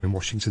In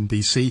Washington,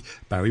 D.C.,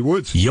 Barry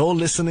Wood. You're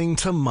listening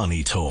to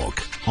Money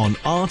Talk on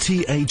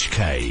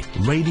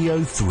RTHK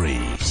Radio 3.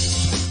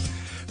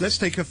 Let's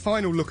take a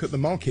final look at the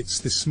markets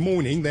this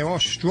morning. There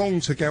are strong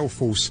to gale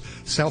force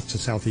south to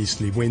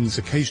southeasterly winds,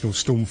 occasional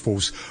storm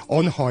force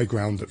on high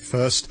ground at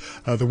first.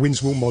 The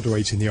winds will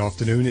moderate in the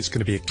afternoon. It's going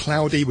to be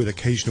cloudy with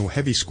occasional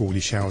heavy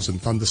squally showers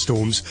and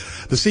thunderstorms.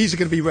 The seas are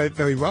going to be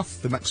very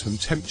rough. The maximum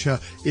temperature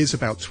is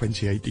about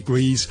 28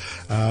 degrees.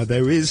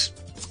 There is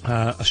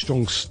a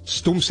strong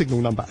storm signal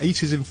number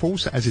 8 is in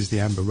force, as is the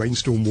amber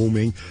rainstorm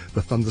warning,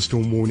 the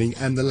thunderstorm warning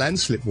and the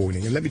landslip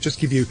warning. And let me just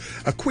give you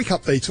a quick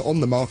update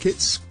on the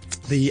markets.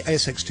 The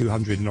ASX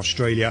 200 in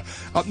Australia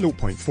up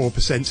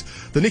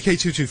 0.4%. The Nikkei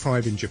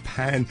 225 in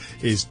Japan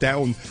is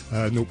down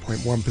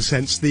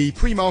 0.1%. The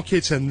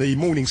pre-market and the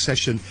morning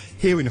session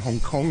here in Hong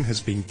Kong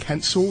has been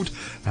cancelled,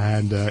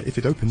 and if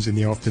it opens in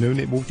the afternoon,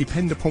 it will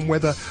depend upon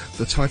whether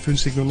the typhoon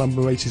signal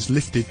number 8 is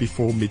lifted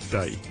before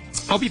midday.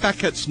 I'll be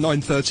back at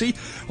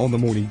 9:30 on the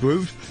Morning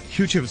Brew.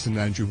 Hugh Chiverton and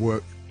Andrew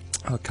Work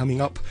are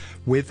coming up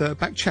with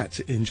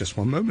Backchat in just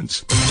one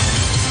moment.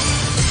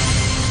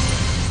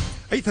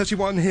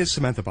 8:31, here's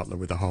Samantha Butler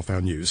with the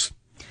half-hour news.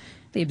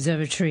 The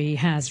observatory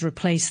has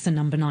replaced the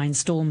number 9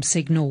 storm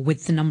signal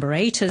with the number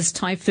 8 as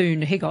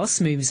Typhoon Higos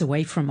moves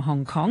away from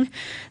Hong Kong.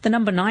 The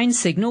number 9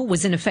 signal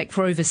was in effect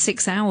for over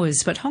 6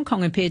 hours, but Hong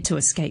Kong appeared to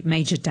escape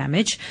major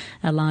damage.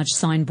 A large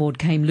signboard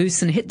came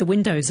loose and hit the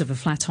windows of a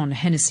flat on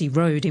Hennessy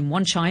Road in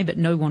Wan Chai, but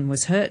no one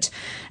was hurt.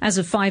 As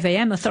of 5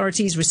 a.m,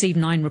 authorities received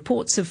 9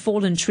 reports of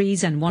fallen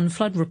trees and 1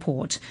 flood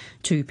report.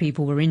 2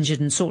 people were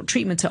injured and sought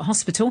treatment at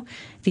hospital.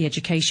 The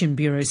Education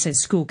Bureau says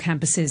school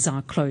campuses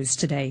are closed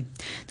today.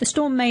 The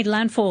storm made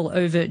landfall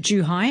over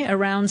Zhuhai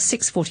around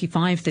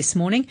 6:45 this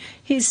morning.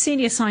 Here's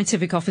Senior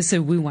Scientific Officer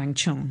Wu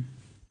Wangchong.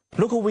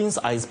 Local winds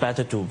are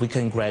expected to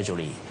weaken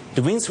gradually.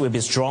 The winds will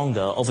be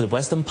stronger over the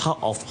western part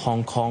of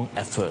Hong Kong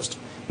at first.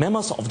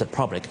 Members of the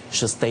public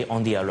should stay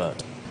on the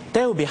alert.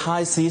 There will be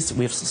high seas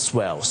with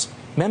swells.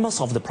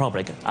 Members of the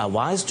public are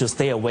advised to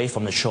stay away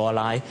from the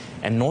shoreline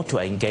and not to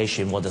engage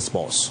in water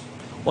sports.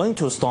 Owing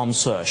to storm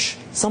surge,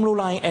 some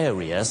low-lying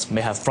areas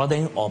may have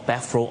flooding or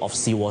backflow of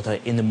seawater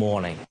in the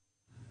morning.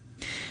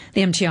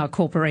 The MTR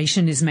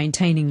Corporation is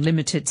maintaining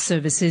limited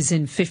services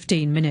in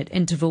 15-minute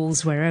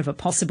intervals wherever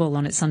possible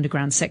on its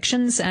underground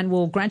sections and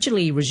will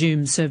gradually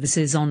resume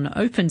services on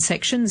open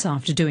sections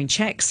after doing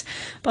checks.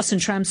 Bus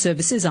and tram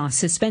services are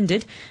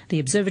suspended. The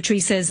observatory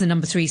says the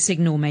number 3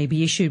 signal may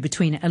be issued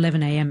between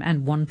 11 a.m.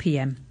 and 1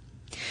 p.m.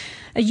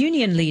 A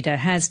union leader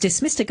has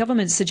dismissed a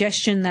government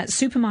suggestion that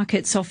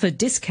supermarkets offer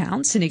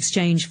discounts in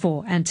exchange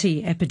for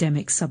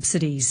anti-epidemic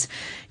subsidies.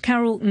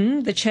 Carol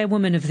Ng, the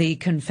chairwoman of the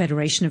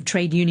Confederation of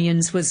Trade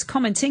Unions, was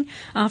commenting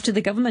after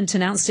the government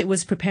announced it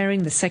was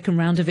preparing the second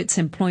round of its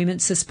Employment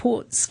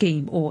Support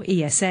Scheme, or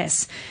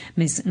ESS.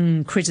 Ms.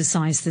 Ng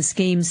criticised the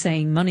scheme,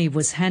 saying money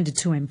was handed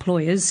to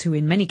employers who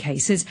in many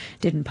cases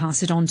didn't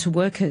pass it on to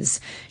workers.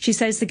 She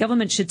says the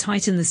government should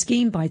tighten the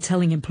scheme by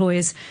telling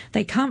employers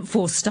they can't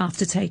force staff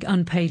to take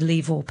unpaid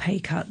leave or pay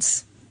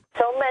cuts.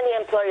 So many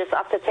employers,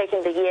 after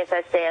taking the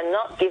ESS, they are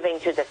not giving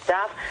to the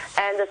staff,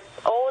 and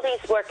all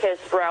these workers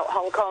throughout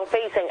Hong Kong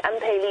facing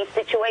unpaid leave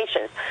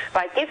situations.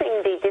 By giving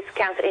the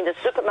discounts in the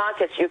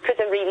supermarkets, you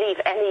couldn't relieve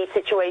any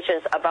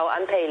situations about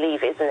unpaid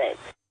leave, isn't it?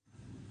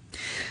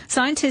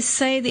 Scientists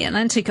say the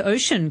Atlantic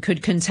Ocean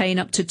could contain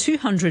up to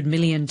 200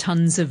 million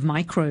tons of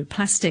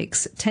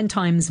microplastics, 10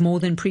 times more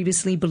than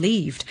previously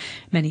believed.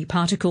 Many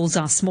particles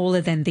are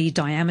smaller than the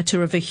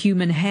diameter of a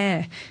human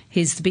hair.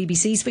 Here's the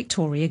BBC's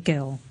Victoria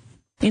Gill.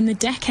 In the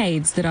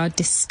decades that our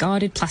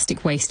discarded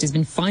plastic waste has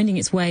been finding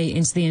its way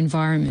into the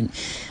environment,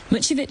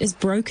 much of it is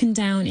broken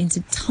down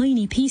into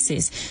tiny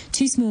pieces,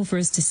 too small for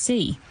us to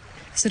see.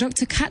 So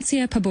Dr.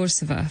 Katya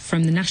Paborsova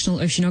from the National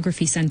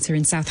Oceanography Centre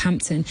in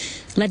Southampton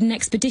led an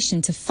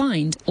expedition to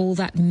find all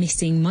that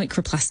missing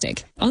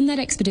microplastic. On that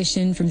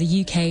expedition from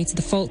the UK to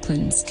the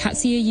Falklands,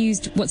 Katya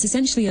used what's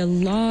essentially a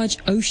large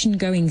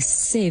ocean-going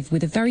sieve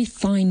with a very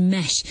fine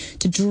mesh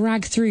to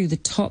drag through the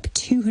top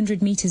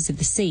 200 metres of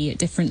the sea at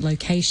different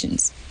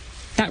locations.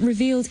 That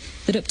revealed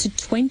that up to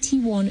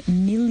 21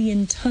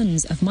 million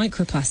tonnes of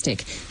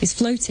microplastic is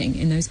floating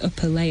in those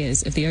upper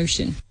layers of the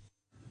ocean.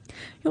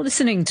 You're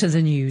listening to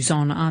the news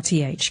on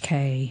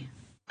RTHK.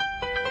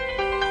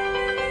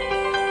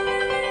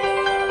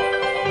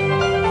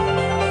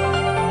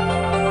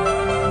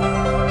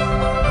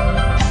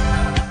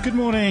 Good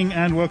morning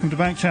and welcome to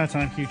Backchat.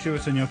 I'm Hugh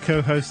Chiverton, your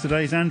co-host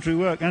today is Andrew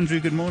Work. Andrew,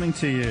 good morning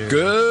to you.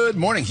 Good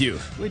morning, Hugh.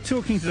 We're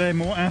talking today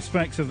more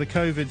aspects of the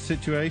COVID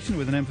situation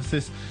with an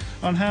emphasis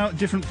on how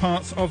different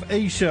parts of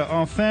Asia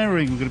are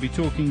faring. We're going to be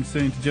talking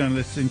soon to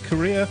journalists in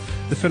Korea,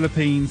 the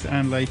Philippines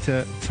and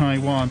later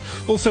Taiwan.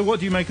 Also, what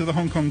do you make of the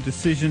Hong Kong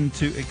decision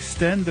to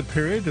extend the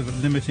period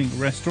of limiting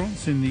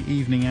restaurants in the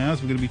evening hours?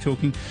 We're going to be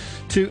talking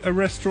to a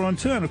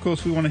restaurateur. And of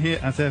course, we want to hear,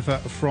 as ever,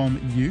 from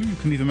you. You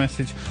can leave a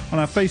message on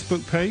our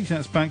Facebook page.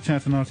 That's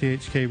Backchat and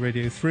RTHK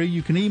Radio 3.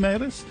 You can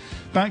email us,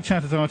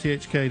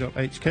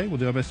 backchat@rthk.hk. We'll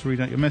do our best to read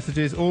out your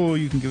messages, or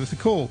you can give us a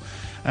call.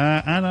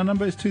 And our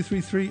number is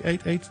 233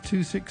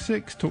 88266.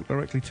 266, talk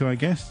directly to our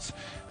guests.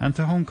 And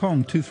to Hong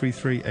Kong,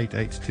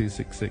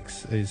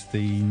 233-88266 is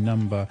the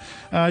number.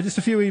 Just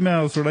a few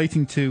emails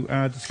relating to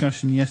our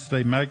discussion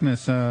yesterday.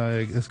 Magnus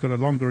has got a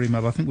longer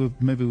email. I think we'll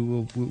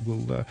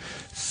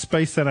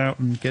space that out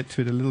and get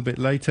to it a little bit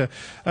later.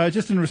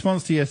 Just in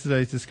response to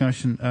yesterday's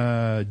discussion,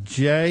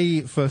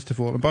 Jay, first of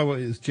all, and by the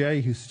way, it was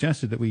Jay who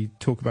suggested that we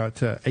talk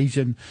about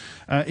Asian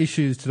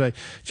issues today.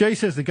 Jay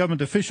says the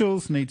government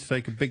officials need to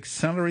take a big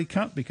salary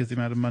cut because the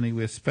amount of money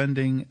we're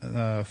spending,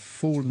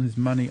 fool and his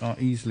money are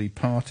easily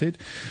parted.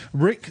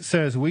 Rick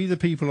says we the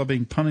people are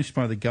being punished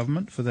by the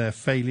government for their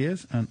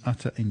failures and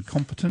utter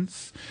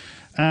incompetence.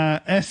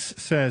 S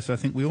says, I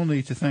think we all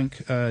need to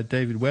thank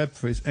David Webb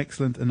for his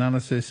excellent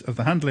analysis of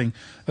the handling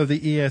of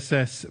the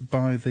ESS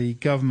by the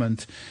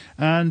government.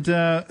 And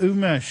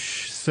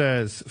Umesh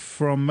says,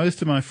 from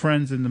most of my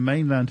friends in the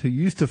mainland who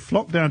used to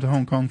flock down to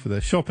Hong Kong for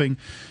their shopping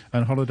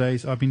and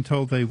holidays, I've been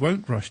told they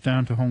won't rush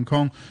down to Hong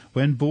Kong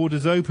when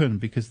borders open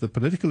because of the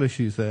political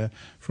issues there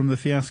from the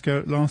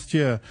fiasco last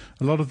year.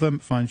 A lot of them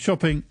find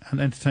shopping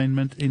and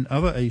entertainment in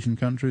other Asian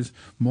countries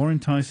more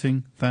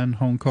enticing than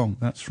Hong Kong.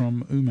 That's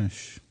from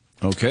Umesh.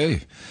 Okay.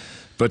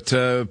 But,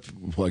 well,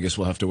 I guess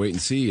we'll have to wait and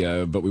see.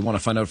 But we want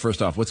to find out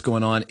first off what's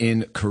going on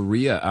in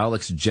Korea.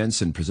 Alex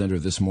Jensen, presenter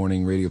of this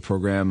morning radio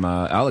program.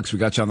 Alex, we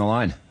got you on the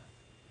line.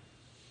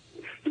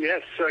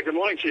 Yes, good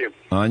morning to you.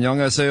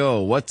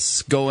 안녕하세요.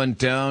 What's going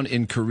down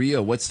in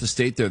Korea? What's the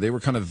state there? They were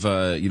kind of,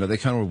 they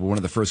kind of were one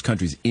of the first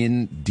countries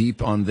in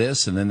deep on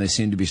this, and then they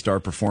seem to be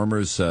star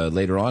performers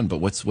later on. But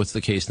what's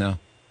the case now?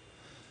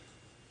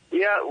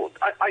 Yeah, well,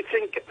 I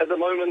think at the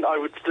moment I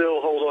would still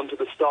hold on to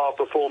the star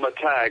performer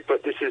tag,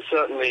 but this is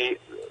certainly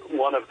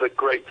one of the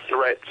great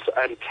threats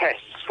and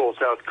tests for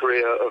South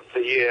Korea of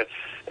the year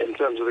in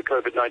terms of the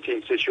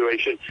COVID-19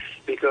 situation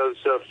because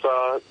of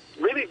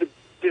really the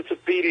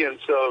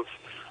disobedience of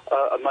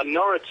a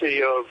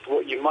minority of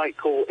what you might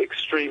call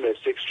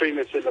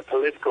extremists in the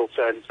political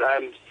sense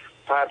and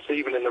perhaps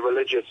even in the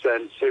religious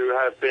sense, who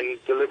have been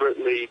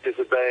deliberately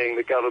disobeying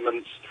the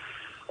government's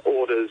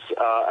orders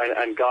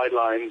and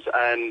guidelines,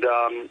 and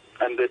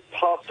the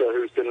pastor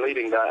who's been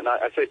leading that, and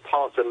I say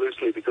pastor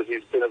loosely because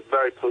he's been a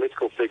very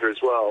political figure as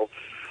well,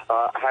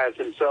 has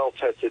himself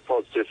tested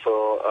positive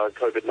for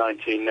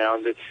COVID-19 now,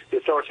 and the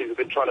authorities have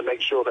been trying to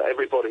make sure that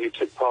everybody who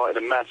took part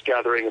in a mass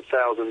gathering of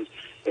thousands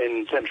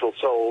in central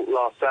Seoul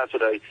last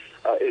Saturday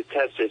is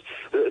tested.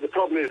 The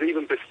problem is,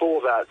 even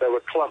before that, there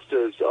were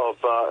clusters of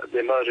the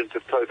emergence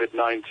of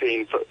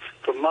COVID-19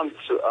 for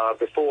months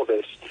before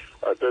this.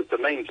 The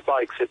main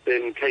spikes had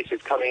been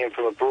cases coming in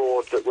from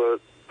abroad that were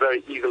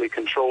very easily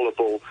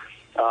controllable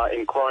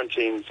in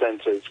quarantine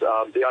centres.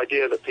 The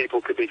idea that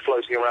people could be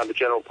floating around the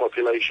general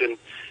population,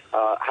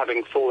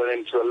 having fallen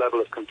into a level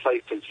of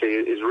complacency,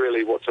 is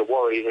really what's a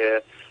worry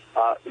here.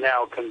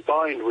 Now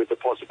combined with the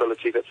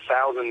possibility that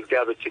thousands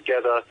gathered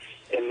together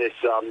in this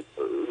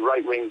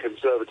right-wing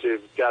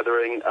conservative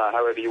gathering,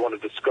 however you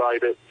want to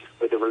describe it,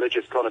 with a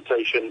religious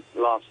connotation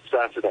last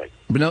Saturday.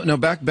 But no,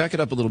 back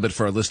it up a little bit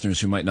for our listeners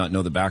who might not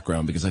know the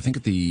background, because I think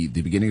at the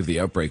beginning of the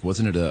outbreak,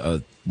 wasn't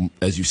it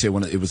as you say,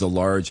 it was a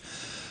large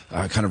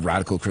kind of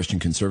radical Christian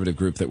conservative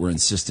group that were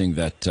insisting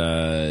that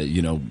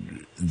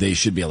they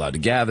should be allowed to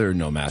gather,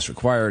 no mask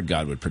required,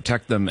 God would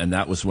protect them, and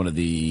that was one of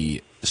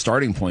the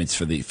starting points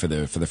for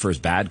the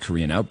first bad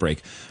Korean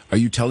outbreak. Are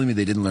you telling me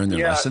they didn't learn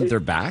their lesson? They're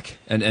back,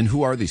 and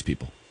who are these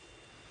people?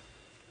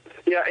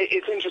 Yeah,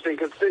 it's interesting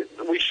because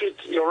we should,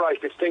 you're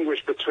right,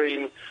 distinguish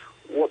between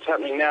what's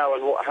happening now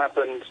and what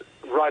happened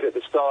right at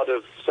the start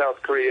of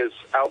South Korea's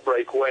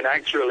outbreak, when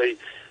actually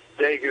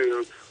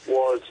Daegu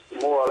was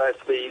more or less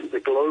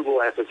the global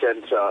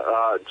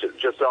epicenter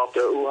just after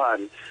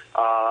Wuhan,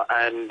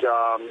 and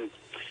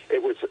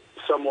it was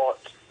somewhat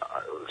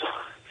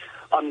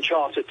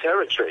uncharted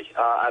territory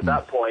at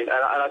that point. And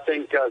I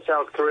think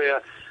South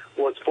Korea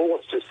was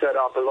forced to set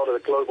up a lot of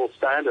the global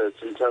standards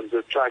in terms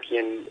of tracking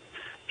and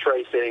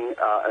tracing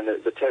and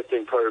the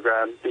testing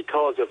program,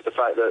 because of the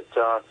fact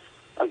that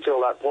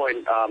until that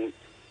point,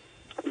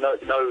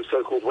 no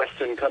so-called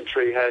Western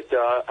country had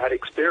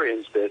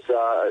experienced this.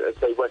 I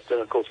say Western,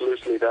 of course,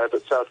 loosely there,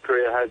 but South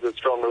Korea has a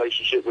strong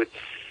relationship with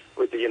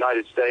the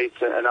United States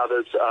and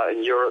others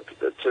in Europe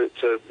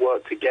to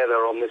work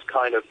together on this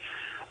kind of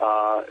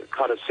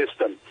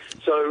system.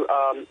 So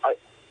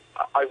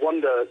I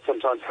wonder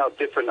sometimes how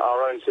different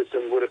our own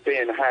system would have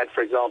been had,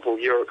 for example,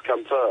 Europe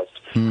come first.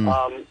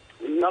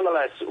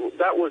 Nonetheless,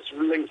 that was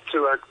linked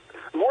to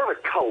more of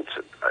a cult.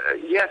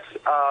 Yes,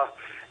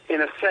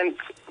 in a sense,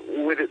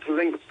 with its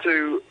links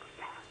to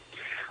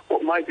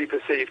what might be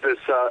perceived as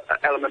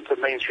elements of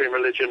mainstream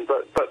religion,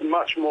 but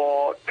much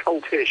more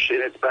cultish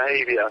in its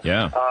behavior.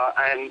 Yeah.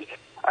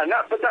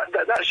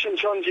 That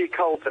Shincheonji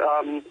cult,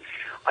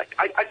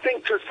 I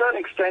think to a certain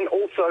extent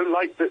also,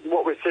 like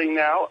what we're seeing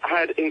now,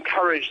 had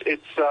encouraged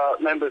its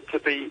members to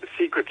be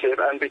secretive,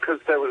 and because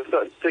there was a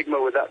certain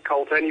stigma with that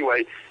cult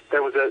anyway,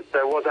 there was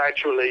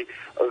actually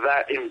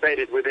that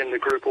embedded within the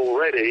group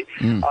already.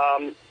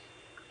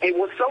 It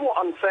was somewhat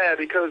unfair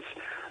because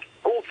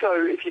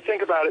also, if you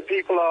think about it,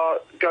 people are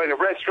going to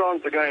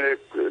restaurants, they're going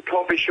to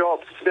coffee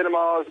shops,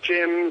 cinemas,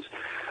 gyms.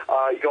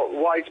 You've got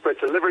widespread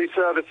delivery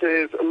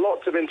services,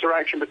 lots of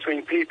interaction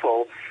between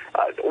people.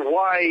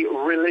 Why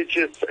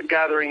religious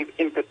gatherings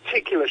in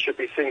particular should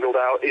be singled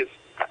out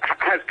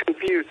has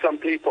confused some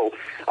people.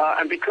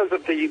 And because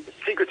of the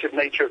secretive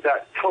nature of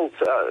that cult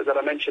that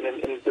I mentioned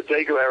in the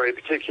Daegu area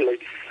particularly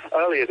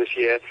earlier this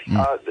year,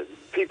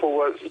 people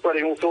were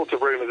spreading all sorts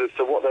of rumors as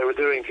to what they were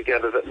doing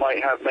together that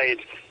might have made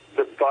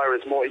the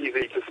virus more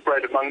easy to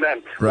spread among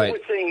them. Right.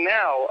 What we're seeing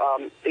now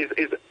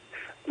is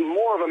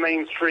more of a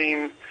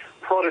mainstream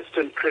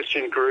Protestant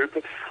Christian group,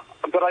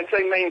 but I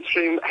say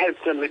mainstream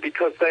hesitantly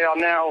because they are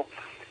now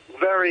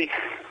very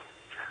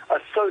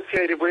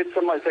associated with,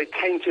 some might say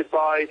tainted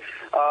by,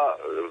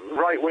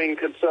 right-wing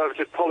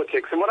conservative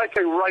politics. And when I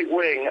say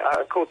right-wing,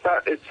 of course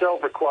that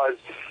itself requires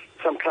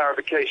some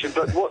clarification,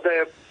 but what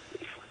they're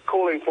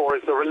calling for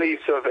is the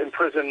release of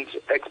imprisoned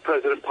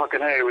ex-President Park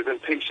Geun-hye, who was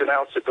impeached and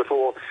ousted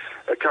before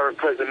current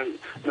President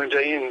Moon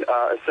Jae-in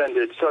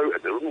ascended. So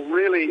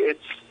really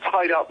it's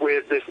tied up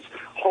with this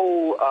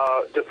whole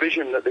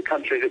division that the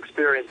country is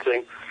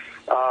experiencing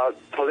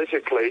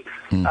politically,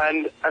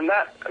 and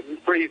that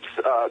breeds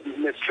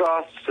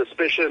mistrust,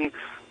 suspicion,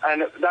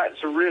 and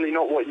that's really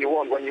not what you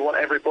want when you want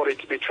everybody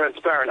to be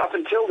transparent. Up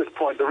until this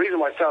point, the reason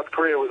why South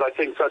Korea was, I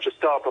think, such a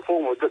star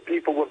performer was that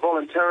people were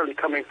voluntarily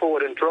coming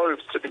forward in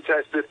droves to be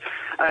tested.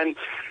 And,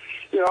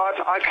 you know,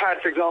 I've had,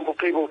 for example,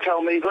 people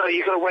tell me, well,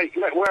 you've got to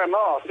wear a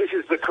mask. This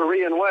is the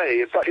Korean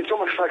way. It's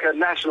almost like a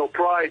national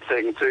pride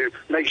thing to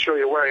make sure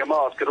you're wearing a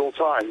mask at all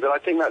times. And I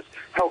think that's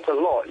helped a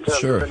lot in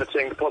terms of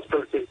limiting the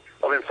possibility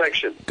of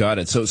infection. Got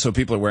it. So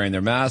people are wearing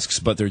their masks,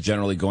 but they're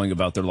generally going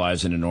about their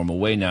lives in a normal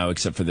way now,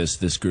 except for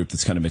this group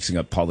that's kind of mixing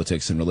up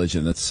politics and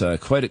religion. That's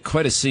quite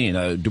a scene.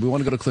 Do we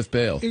want to go to Cliff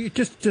Bale?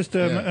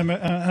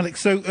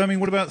 Alex, so, I mean,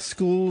 what about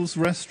schools,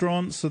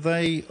 restaurants? Are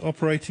they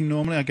operating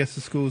normally? I guess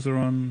the schools are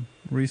on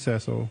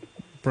recess or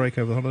break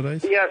over the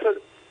holidays? Yeah, so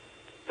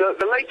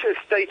the latest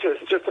status,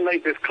 just to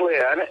make this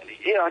clear, and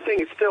I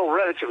think it's still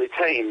relatively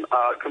tame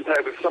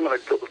compared with some of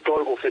the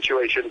global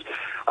situations,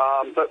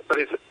 but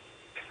it's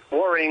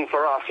worrying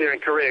for us here in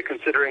Korea,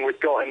 considering we've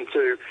got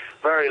into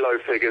very low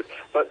figures.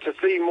 But to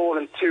see more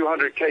than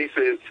 200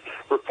 cases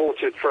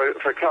reported for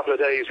a couple of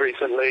days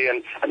recently,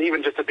 and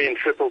even just to be in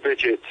triple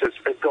digits, has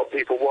got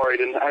people worried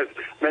and has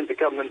meant the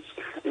government's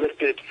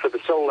lifted for the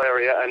Seoul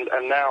area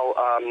and now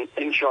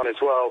Incheon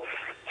as well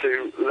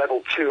to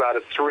level 2 out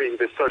of 3,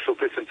 this social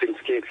distancing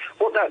scheme.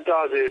 What that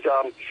does is,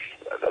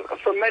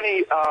 for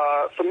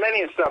many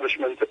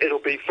establishments, it'll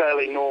be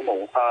fairly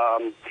normal,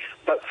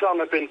 but some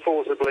have been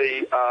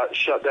forcibly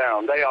shut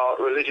down. They are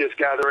religious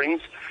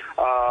gatherings.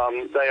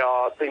 They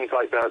are things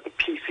like the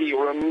PC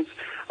rooms,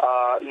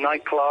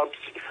 nightclubs,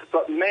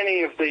 but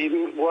many of the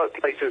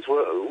workplaces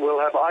will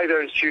have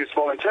either introduced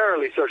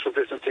voluntarily social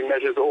distancing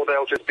measures or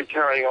they'll just be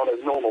carrying on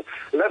as normal.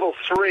 Level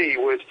 3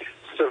 would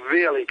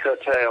severely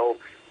curtail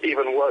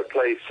even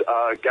workplace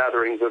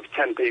gatherings of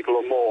 10 people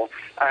or more.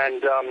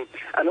 And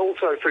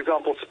also, for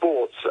example,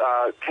 sports,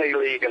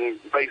 K-League and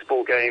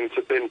baseball games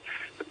have been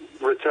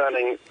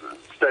returning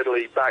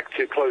steadily back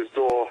to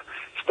closed-door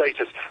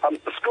status.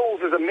 Schools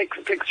is a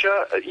mixed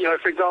picture.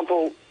 For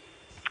example,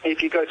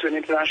 if you go to an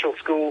international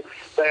school,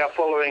 they are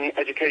following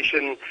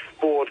Education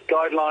Board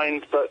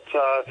guidelines, but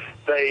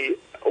they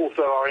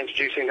also are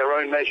introducing their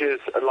own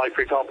measures, like,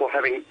 for example,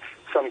 having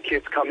some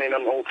kids come in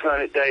on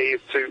alternate days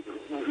to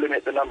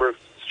limit the number of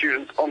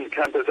students on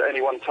campus at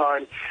any one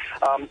time.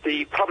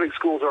 The public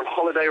schools are on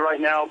holiday right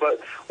now,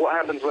 but what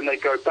happens when they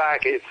go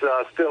back is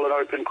still an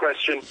open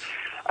question.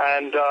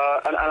 And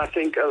I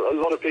think a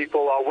lot of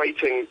people are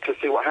waiting to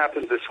see what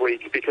happens this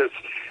week because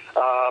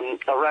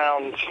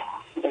around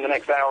in the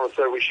next hour or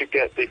so we should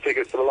get the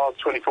figures for the last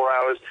 24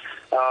 hours.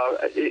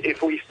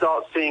 If we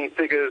start seeing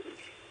figures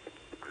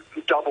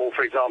double,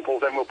 for example,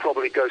 then we'll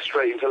probably go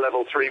straight into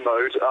level 3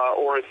 mode.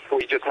 Or if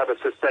we just have a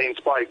sustained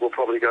spike, we'll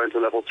probably go into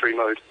level 3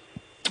 mode.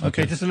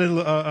 Okay, just a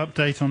little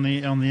update on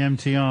the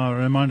MTR. A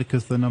reminder,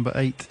 because the number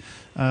 8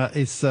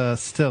 is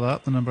still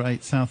up, the number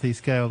 8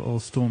 southeast gale or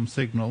storm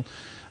signal.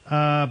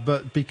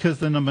 But because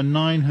the number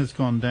 9 has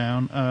gone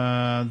down,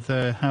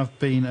 there have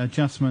been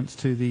adjustments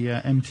to the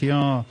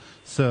MTR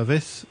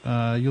service.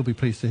 You'll be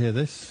pleased to hear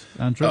this,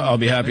 Andrew. I'll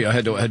be happy. I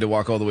had to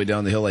walk all the way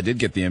down the hill. I did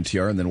get the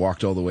MTR and then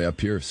walked all the way up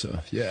here.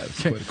 So, yeah,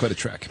 it's quite a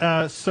trek.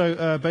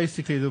 So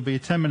basically, there'll be a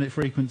 10-minute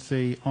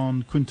frequency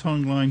on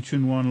Kwintong Line,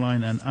 Chunwon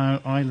Line, and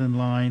Island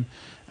Line.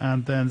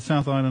 And then the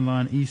South Island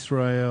Line, East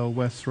Rail,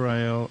 West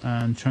Rail,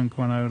 and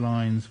Chungkwon-o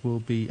lines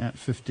will be at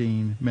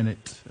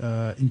 15-minute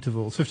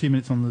intervals. 15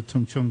 minutes on the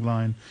Tungchung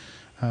Line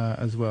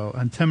as well.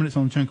 And 10 minutes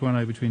on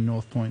Chungkwon-o between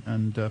North Point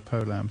and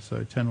Polam.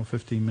 So 10 or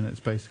 15 minutes,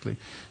 basically,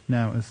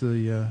 now as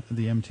the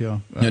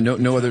MTR.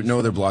 No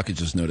other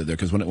blockages noted there,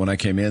 because when I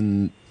came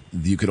in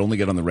you could only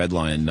get on the red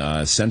line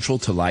central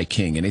to Lai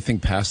King. Anything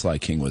past Lai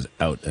King was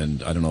out,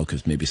 and I don't know,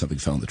 because maybe something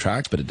fell on the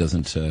tracks, but it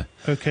doesn't...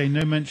 Okay,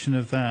 no mention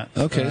of that.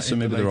 Okay, so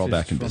maybe they're all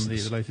back in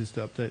business. The latest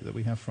update that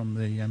we have from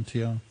the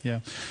MTR,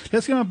 yeah.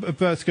 Let's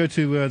go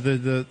to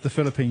the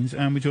Philippines,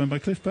 and we're joined by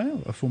Cliff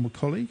Bale, a former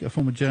colleague, a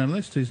former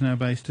journalist who's now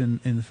based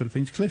in the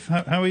Philippines. Cliff,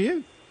 how are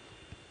you?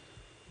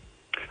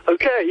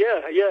 Okay,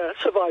 yeah,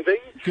 surviving.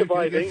 Good.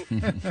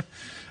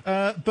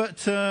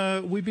 But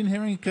we've been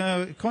hearing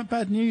quite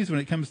bad news when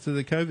it comes to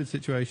the COVID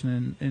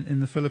situation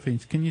in the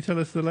Philippines. Can you tell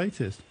us the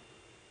latest?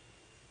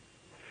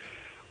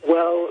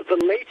 Well, the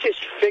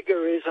latest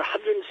figure is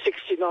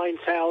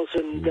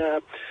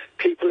 169,000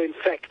 people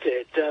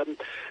infected.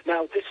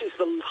 Now, this is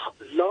the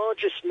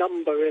largest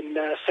number in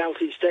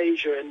Southeast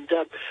Asia, and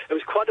it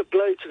was quite a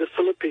blow to the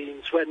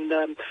Philippines when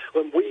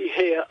we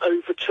here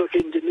overtook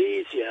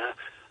Indonesia.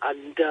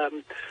 And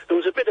there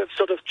was a bit of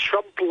sort of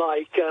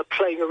Trump-like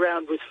playing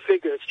around with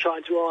figures,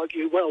 trying to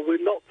argue, well, we're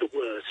not the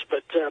worst,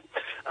 but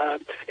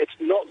it's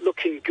not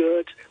looking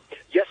good.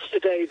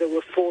 Yesterday there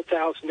were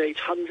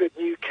 4,800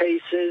 new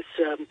cases.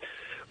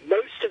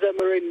 Most of them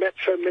are in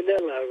Metro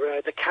Manila,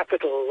 the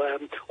capital,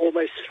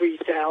 almost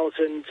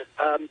 3,000.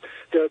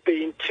 There have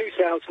been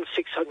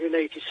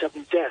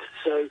 2,687 deaths,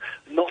 so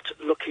not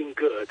looking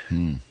good.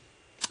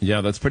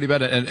 Yeah, that's pretty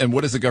bad. And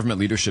what has the government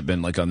leadership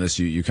been like on this?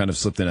 You kind of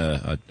slipped in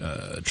a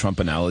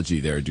Trump analogy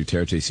there.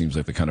 Duterte seems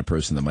like the kind of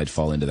person that might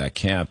fall into that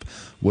camp.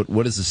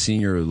 What has the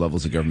senior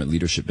levels of government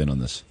leadership been on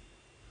this?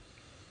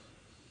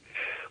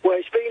 Well,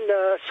 it's been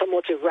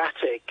somewhat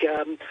erratic.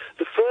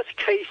 The first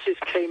cases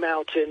came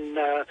out in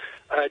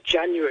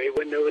January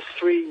when there were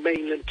 3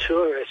 mainland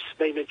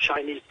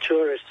Chinese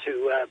tourists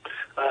who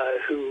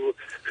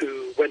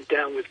went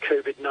down with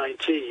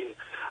COVID-19.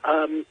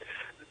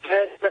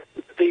 Then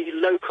the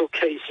local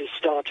cases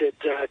started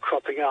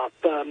cropping up.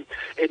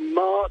 In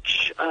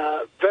March,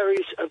 a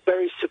very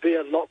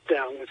severe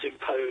lockdown was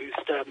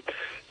imposed,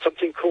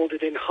 something called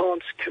an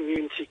enhanced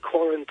community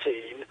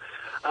quarantine.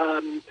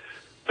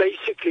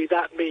 Basically,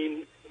 that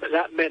meant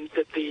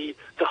that the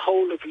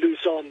whole of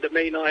Luzon, the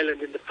main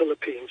island in the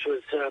Philippines,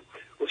 was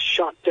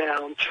shut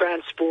down.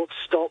 Transport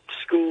stopped,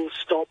 schools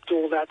stopped,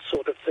 all that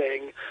sort of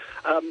thing.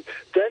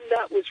 Then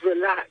that was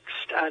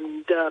relaxed,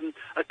 and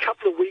a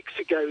couple of weeks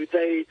ago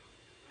they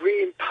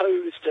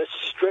reimposed a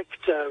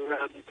stricter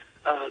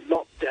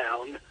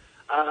lockdown,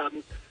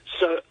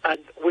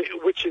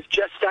 which has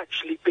just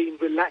actually been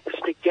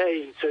relaxed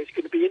again. So it's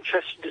going to be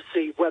interesting to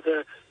see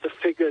whether the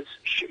figures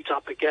shoot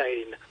up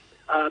again.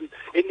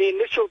 In the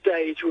initial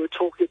days, we were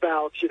talking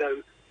about,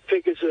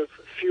 figures of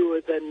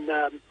fewer than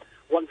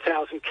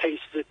 1,000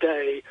 cases a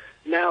day.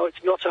 Now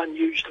it's not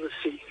unusual to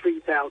see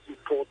 3,000,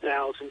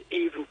 4,000,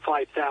 even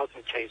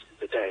 5,000 cases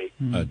a day.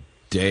 A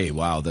day,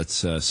 wow,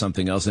 that's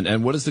something else.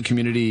 And what is the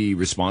community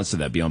response to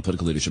that beyond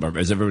political leadership?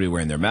 Is everybody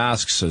wearing their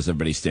masks? Is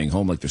everybody staying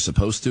home like they're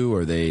supposed to?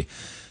 Or are they,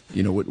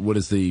 what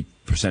is the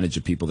percentage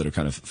of people that are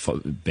kind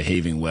of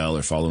behaving well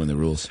or following the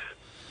rules?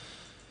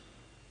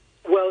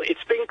 Well,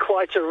 it's been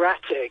quite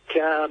erratic.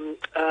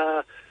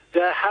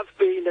 There have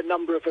been a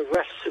number of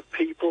arrests of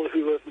people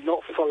who have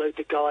not followed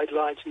the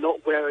guidelines,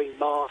 not wearing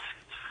masks.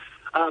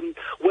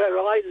 Where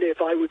I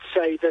live, I would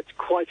say that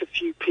quite a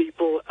few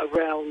people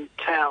around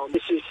town,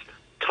 this is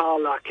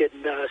Tarlac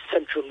in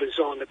central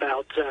Luzon,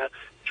 about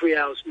 3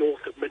 hours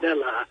north of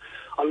Manila,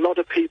 a lot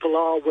of people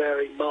are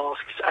wearing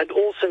masks and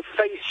also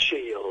face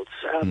shields.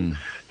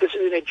 This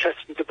is an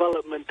interesting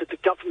development that the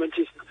government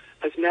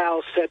has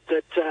now said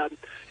that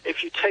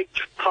if you take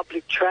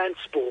public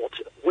transport,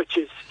 which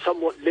is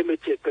somewhat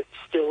limited but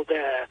still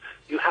there,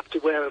 you have to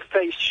wear a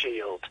face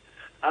shield.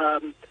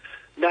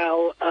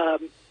 Now,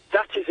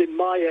 that is in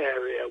my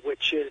area,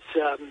 which is,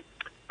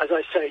 as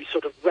I say,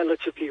 sort of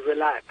relatively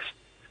relaxed.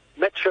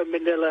 Metro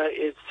Manila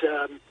is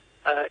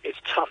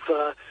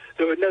tougher.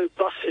 There are no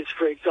buses,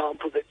 for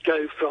example, that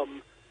go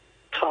from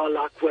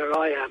Tarlac, where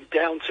I am,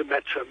 down to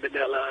Metro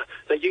Manila.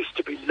 There used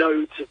to be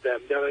loads of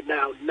them. There are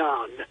now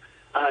none.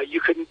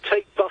 You can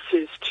take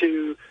buses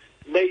to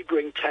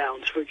neighboring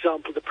towns, for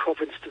example, the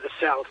province to the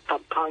south,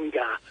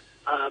 Pampanga,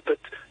 but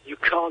you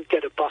can't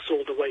get a bus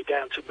all the way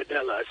down to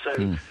Manila.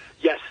 So,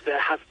 yes, there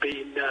have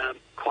been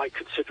quite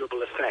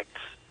considerable effects.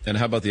 And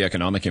how about the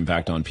economic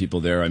impact on people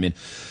there? I mean,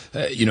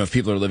 if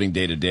people are living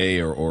day to day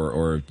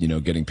or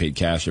getting paid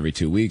cash every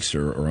 2 weeks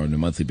or on a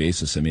monthly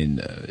basis, are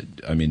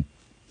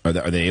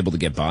they able to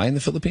get by in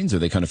the Philippines, or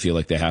they kind of feel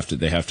like they have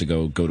to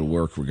go to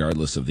work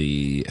regardless of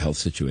the health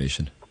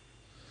situation?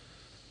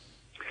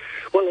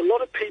 Well, a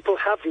lot of people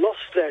have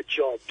lost their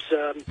jobs.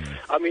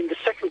 The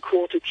second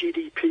quarter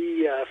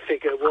GDP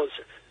figure was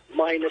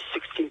minus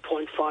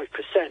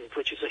 16.5%,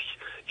 which is a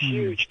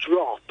huge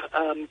drop.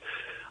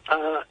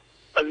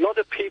 A lot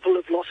of people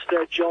have lost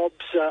their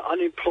jobs.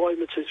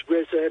 Unemployment has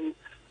risen.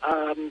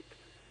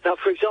 Now,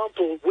 for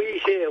example,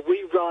 we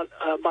run.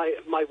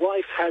 My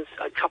wife has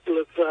a couple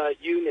of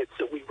units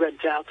that we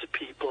rent out to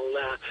people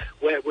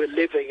where we're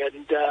living,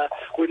 and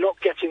we're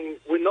not getting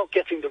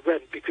the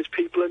rent because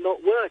people are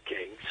not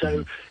working.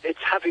 So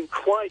it's having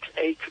quite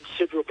a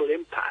considerable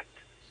impact.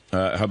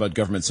 How about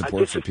government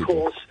support for people?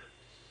 Of course,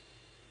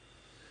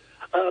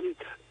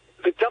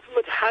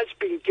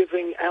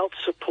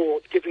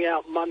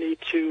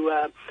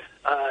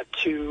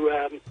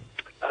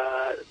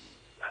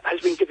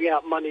 giving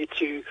out money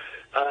to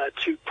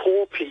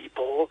poor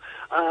people.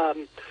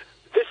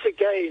 This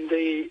again,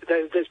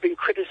 there's been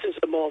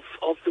criticism of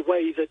the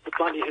way that the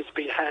money has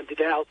been handed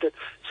out, that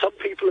some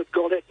people have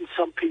got it and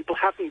some people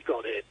haven't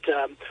got it.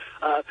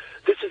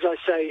 This, as I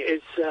say,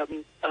 is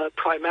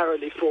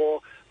primarily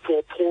for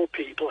poor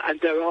people,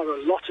 and there are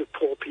a lot of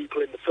poor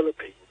people in the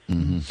Philippines.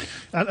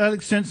 Mm-hmm.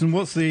 Alex Jensen,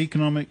 what's the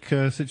economic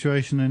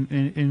situation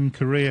in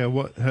Korea?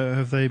 What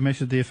have they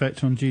measured the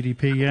effect on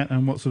GDP yet,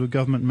 and what sort of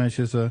government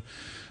measures are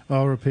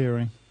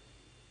appearing?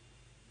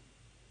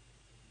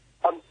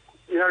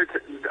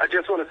 I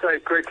just want to say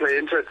quickly,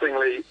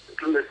 interestingly,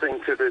 listening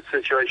to the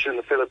situation in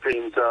the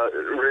Philippines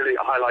really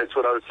highlights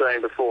what I was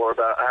saying before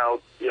about how,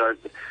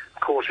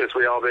 cautious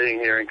we are being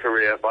here in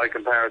Korea by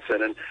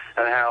comparison, and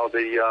how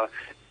the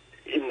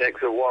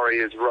index of worry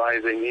is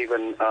rising,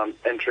 even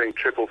entering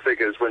triple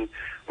figures when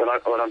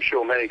I'm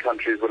sure many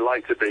countries would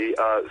like to be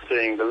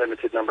seeing the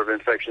limited number of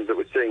infections that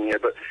we're seeing here.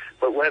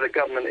 But where the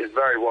government is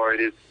very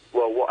worried is,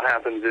 well, what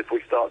happens if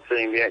we start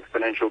seeing the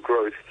exponential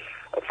growth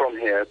from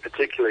here,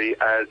 particularly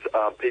as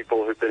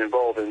people who've been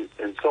involved in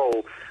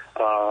Seoul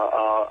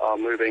are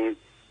moving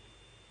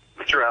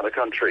throughout the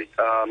country.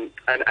 And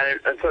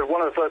so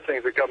one of the first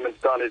things the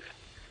government's done is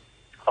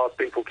ask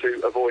people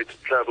to avoid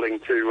travelling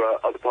to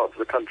other parts of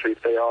the country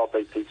if they are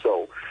based in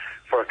Seoul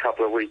for a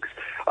couple of weeks.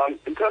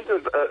 In terms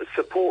of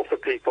support for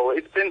people,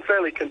 it's been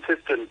fairly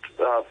consistent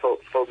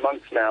for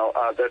months now.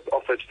 They've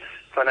offered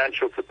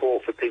financial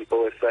support for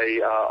people if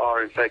they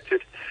are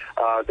infected.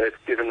 They've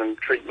given them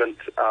treatment.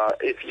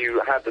 If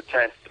you have the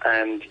test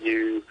and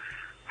you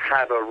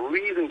have a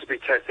reason to be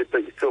tested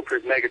but you still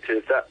prove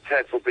negative, that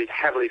test will be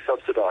heavily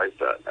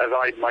subsidized. As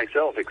I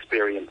myself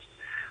experienced,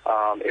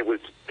 it was,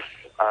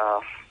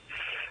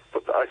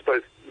 I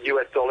suppose,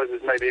 US dollars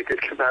is maybe a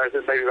good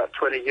comparison, maybe about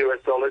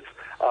 $20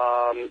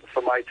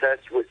 for my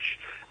test, which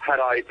had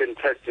I been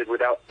tested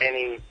without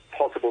any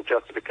possible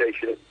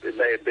justification, it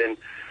may have been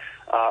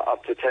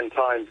up to 10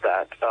 times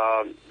that.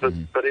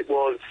 But it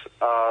was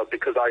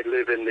because I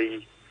live in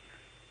the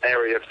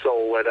area of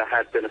Seoul where there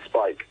had been a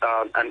spike.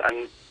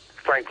 And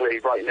frankly,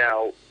 right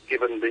now,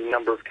 given the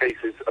number of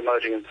cases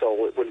emerging in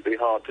Seoul, it wouldn't be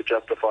hard to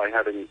justify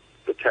having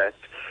the test.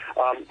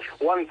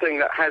 One thing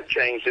that has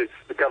changed is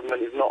the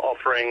government is not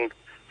offering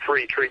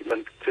free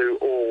treatment to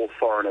all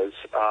foreigners.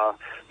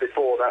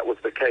 Before that was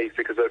the case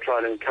because they were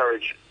trying to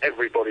encourage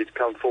everybody to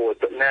come forward.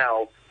 But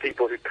now,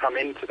 people who come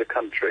into the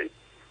country,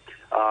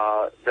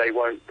 they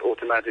won't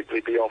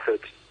automatically be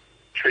offered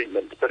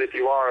treatment. But if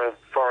you are a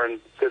foreign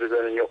citizen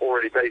and you're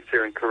already based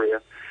here in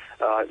Korea,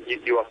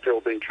 you are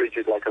still being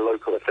treated like a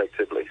local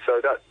effectively.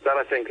 So that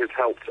I think has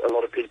helped a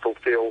lot of people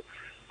feel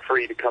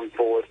free to come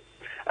forward.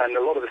 And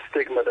a lot of the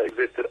stigma that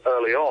existed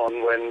early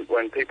on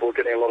when people were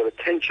getting a lot of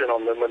attention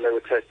on them when they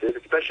were tested,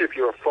 especially if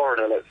you're a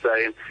foreigner, let's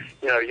say, and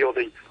you're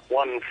the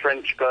one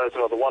French person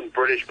or the one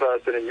British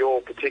person in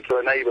your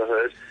particular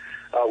neighborhood,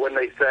 when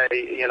they say,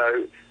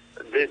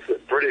 this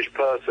British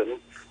person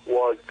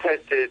was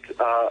tested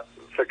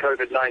for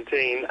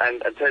COVID-19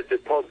 and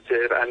tested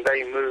positive, and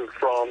they moved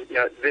from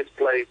this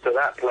place to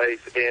that place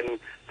in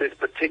this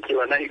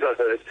particular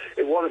neighborhood,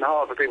 it wasn't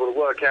hard for people to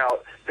work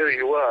out who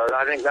you were, and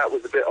I think that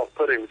was a bit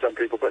off-putting for some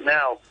people. But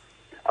now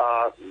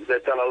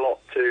they've done a lot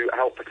to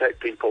help protect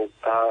people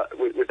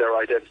with their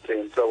identity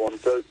and so on.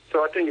 So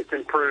I think it's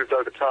improved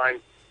over time.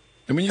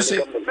 And when you say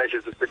the government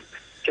measures have been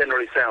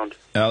generally sound.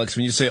 Alex,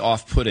 when you say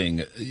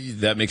off-putting,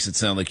 that makes it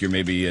sound like you're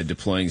maybe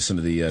deploying some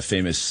of the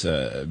famous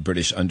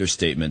British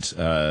understatement.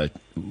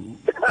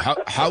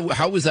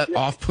 How was that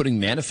off-putting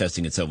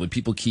manifesting itself? Would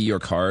people key your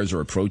cars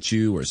or approach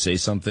you or say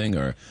something?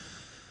 Or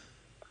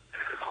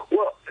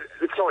well,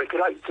 sorry,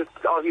 could I just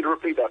ask you to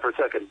repeat that for a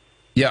second?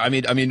 Yeah, I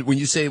mean, when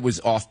you say it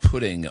was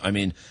off-putting, I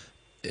mean,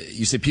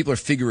 you say people are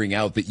figuring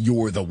out that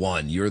you're the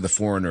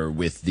foreigner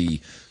with the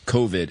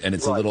COVID, and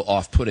it's a little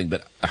off-putting.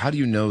 But how do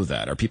you know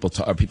that? Are people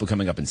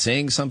coming up and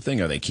saying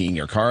something? Are they keying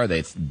your car? Are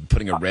they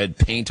putting a red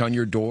paint on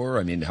your door?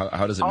 I mean,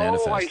 how does it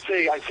manifest? Oh, I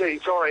see.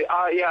 Sorry.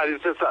 Yeah,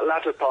 it's just that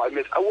latter part I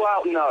missed.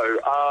 Well, no.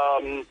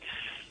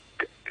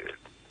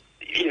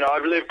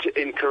 I've lived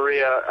in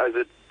Korea as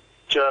a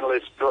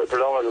journalist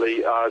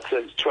predominantly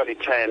since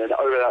 2010, and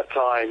over that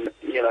time,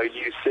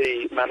 you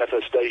see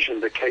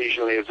manifestations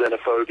occasionally of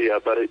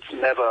xenophobia, but it's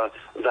never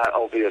that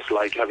obvious,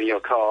 like having your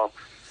car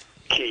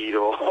keyed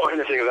or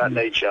anything of that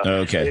nature.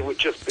 Okay. It would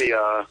just be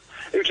a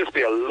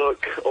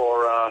look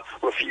or a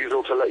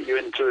refusal to let you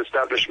into the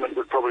establishment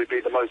would probably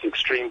be the most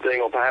extreme thing,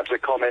 or perhaps a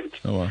comment.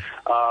 Oh, wow.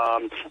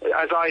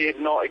 As I had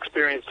not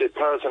experienced it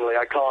personally,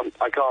 I can't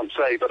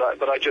say, but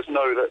I just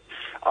know that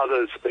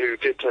others who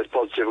did test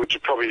positive would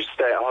probably just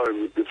stay at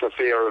home for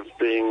fear of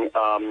being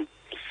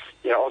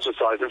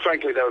ostracized. And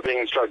frankly, they were being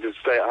instructed to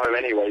stay at home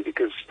anyway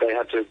because they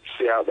had to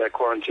see out their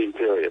quarantine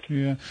period.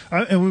 Yeah,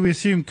 and we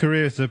assume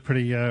Korea is a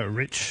pretty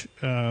rich,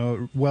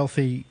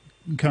 wealthy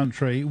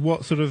country.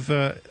 What sort of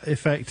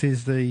effect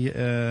is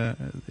the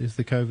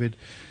COVID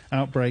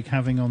outbreak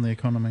having on the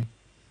economy?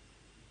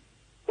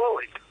 Well,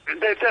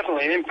 there's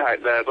definitely an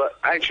impact there, but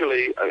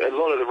actually a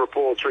lot of the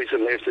reports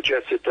recently have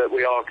suggested that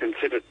we are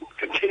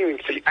continuing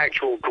to see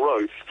actual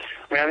growth.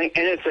 I mean, I think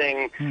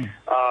anything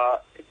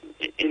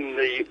in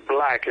the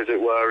black, as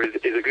it were, is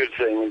a good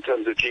thing in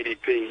terms of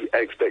GDP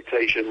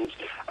expectations,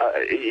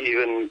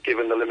 even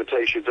given the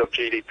limitations of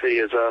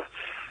GDP as a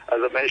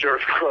measure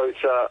of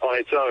growth on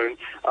its own.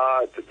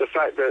 The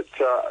fact that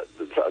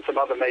some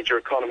other major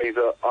economies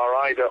are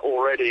either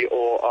already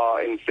or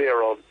are in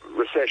fear of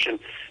recession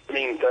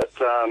means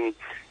that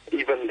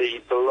even the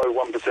below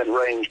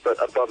 1% range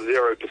but above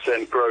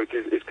 0% growth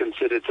is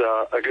considered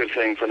a good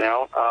thing for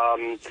now.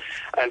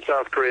 And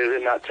South Korea is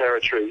in that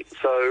territory.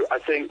 So I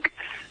think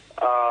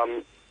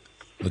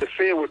the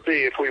fear would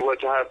be if we were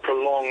to have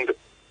prolonged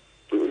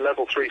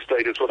level 3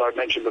 status, what I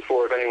mentioned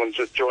before, if anyone's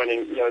just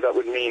joining, that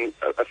would mean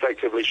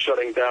effectively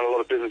shutting down a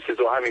lot of businesses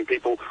or having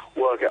people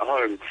work at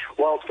home.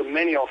 Whilst for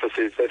many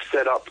offices, they've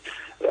set up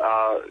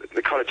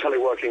the kind of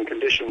teleworking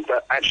conditions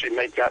that actually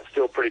make that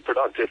still pretty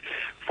productive.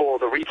 For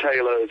the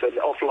retailers and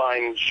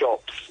offline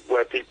shops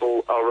where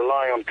people are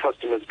relying on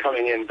customers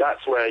coming in,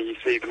 that's where you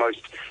see the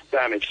most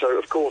damage. So,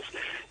 of course,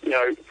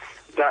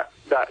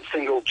 that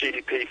single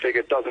GDP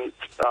figure doesn't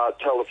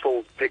tell the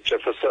full picture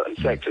for certain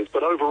sectors.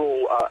 But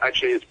overall,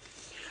 actually, it's,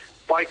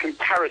 by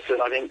comparison,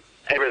 I think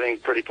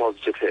everything's pretty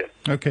positive here.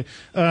 Okay.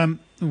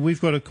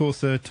 We've got, of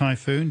course, a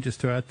typhoon,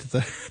 just to add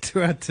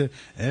to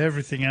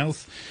everything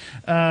else.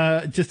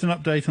 Just an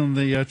update on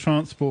the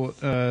transport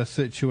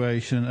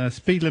situation.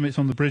 Speed limits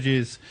on the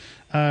bridges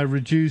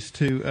reduced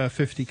to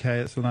 50k.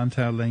 That's the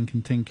Lantau Link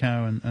and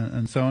Tinkau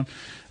and so on.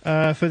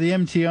 For the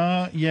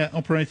MTR,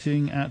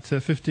 operating at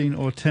 15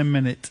 or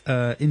 10-minute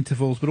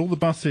intervals, but all the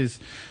buses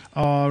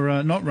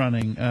are not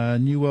running.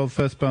 New World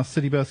First Bus,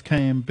 City Bus,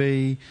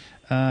 KMB,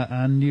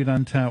 and New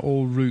Lantau,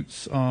 all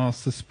routes are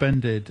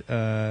suspended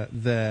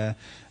there.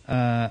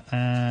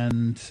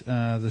 And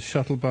the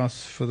shuttle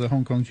bus for the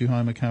Hong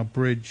Kong-Zhuhai-Macau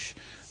Bridge,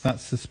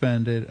 that's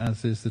suspended,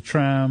 as is the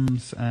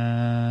trams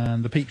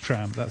and the Peak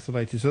Tram. That's the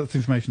latest. So that's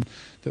information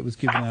that was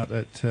given out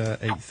at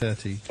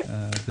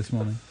 8:30 this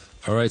morning.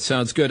 All right,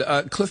 sounds good.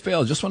 Cliff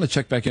Bale, just want to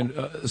check back in.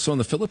 So in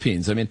the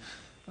Philippines, I mean,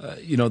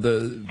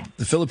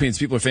 the Philippines,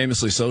 people are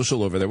famously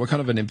social over there. What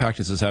kind of an impact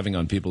is this having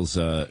on people's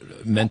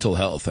mental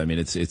health? I mean,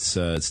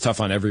 it's tough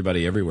on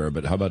everybody everywhere,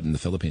 but how about in the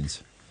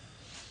Philippines?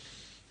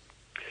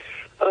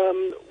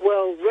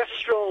 Well,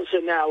 restaurants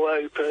are now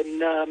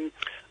open,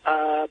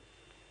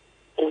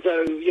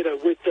 although,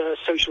 with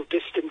social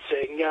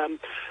distancing,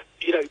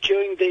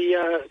 during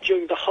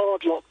the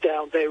hard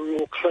lockdown, they were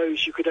all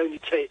closed. You could only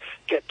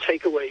get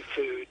takeaway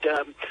food.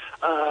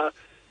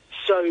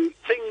 So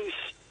things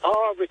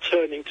are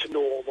returning to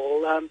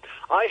normal.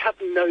 I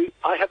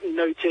haven't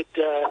noted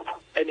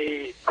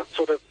any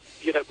sort of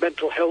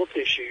mental health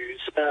issues.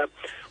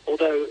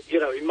 Although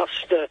it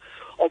must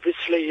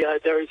obviously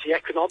there is the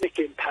economic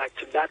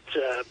impact, and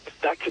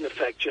that can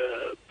affect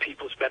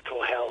people's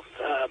mental health.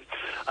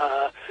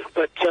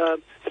 But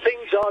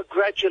things are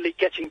gradually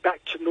getting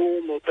back to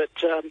normal. But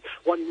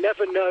one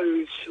never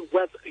knows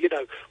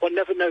one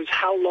never knows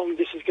how long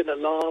this is going to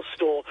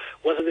last, or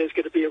whether there's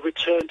going to be a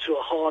return to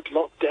a hard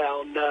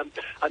lockdown,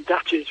 and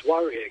that is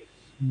worrying.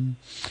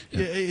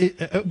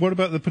 What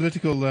about the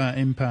political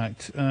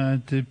impact?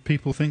 Do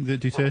people think that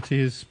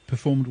Duterte has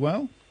performed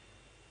well?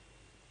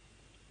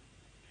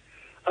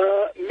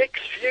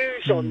 Mixed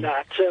views on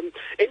that.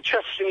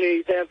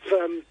 Interestingly,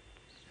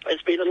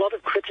 there's been a lot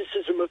of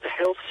criticism of the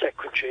health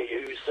secretary,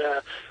 who's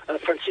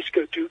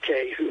Francisco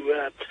Duque,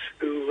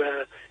 who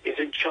is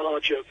in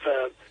charge of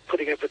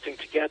putting everything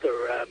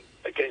together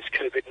against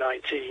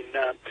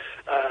COVID-19.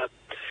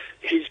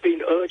 He's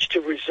been urged to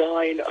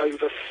resign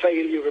over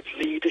failure of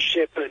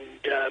leadership, and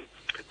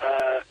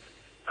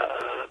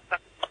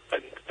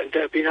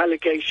there have been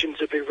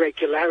allegations of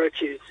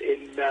irregularities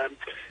in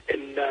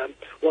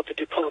what the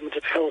Department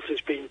of Health has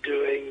been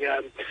doing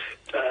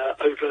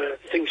over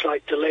things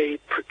like delayed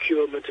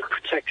procurement of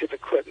protective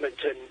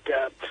equipment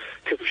and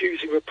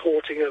confusing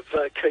reporting of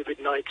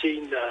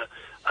COVID-19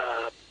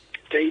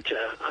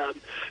 data.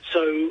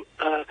 So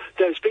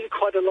there's been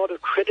quite a lot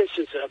of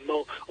criticism,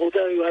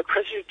 although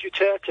President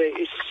Duterte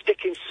is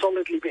sticking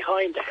solidly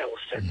behind the health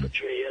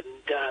secretary,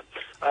 and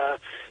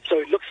so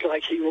it looks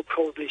like he will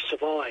probably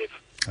survive.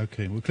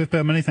 Okay, well, Cliff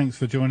Bell, many thanks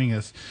for joining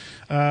us.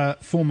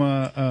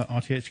 Former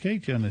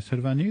RTHK journalist, head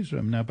of our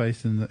newsroom, now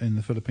based in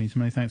the Philippines.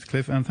 Many thanks,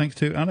 Cliff, and thanks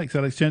to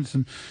Alex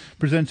Jensen,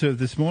 presenter of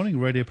This Morning, a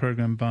radio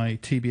program by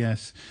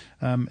TBS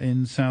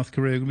in South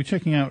Korea. We'll be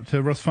checking out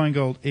Ross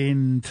Feingold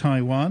in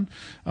Taiwan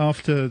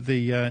after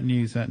the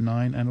news at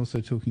 9, and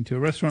also talking to a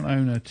restaurant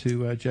owner,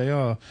 to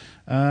JR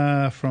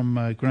from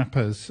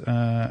Grappas,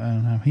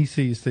 and how he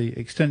sees the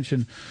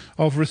extension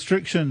of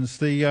restrictions.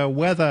 The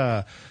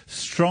weather,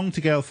 strong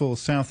to gale force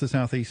south to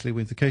south southeasterly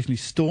winds, occasionally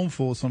storm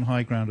force on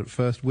high ground at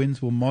first.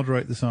 Winds will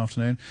moderate this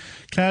afternoon.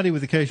 Cloudy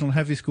with occasional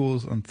heavy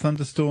squalls and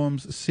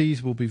thunderstorms.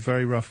 Seas will be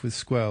very rough with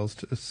swells.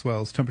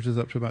 Temperatures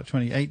up to about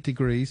 28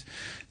 degrees.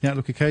 The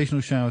outlook,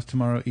 occasional showers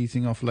tomorrow,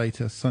 easing off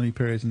later. Sunny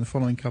periods in the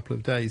following couple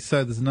of days.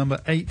 So there's a number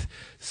 8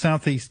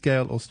 southeast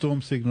gale or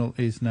storm signal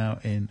is now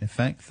in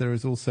effect. There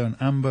is also an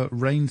amber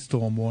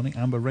rainstorm warning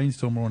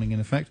in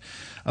effect.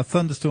 A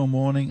thunderstorm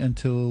warning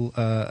until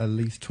at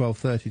least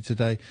 12:30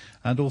 today,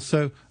 and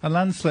also a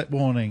landslip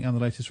warning, and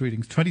the latest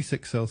readings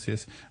 26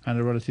 Celsius and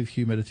a relative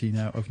humidity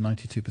now of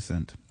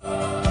 92%.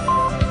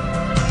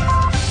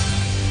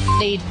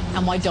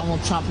 And why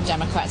Donald Trump and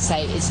Democrats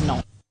say it's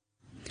not.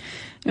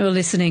 You're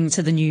listening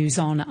to the news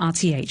on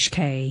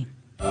RTHK.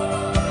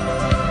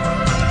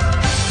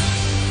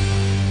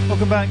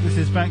 Welcome back. This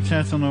is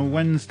Backchat on a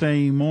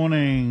Wednesday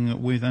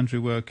morning with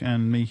Andrew Work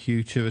and me,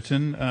 Hugh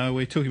Chiverton.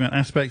 We're talking about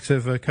aspects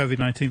of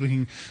COVID-19,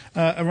 looking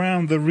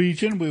around the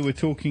region. We were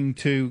talking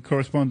to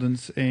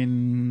correspondents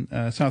in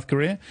South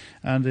Korea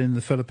and in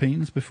the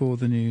Philippines before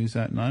the news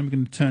at 9. We're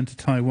going to turn to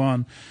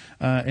Taiwan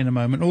in a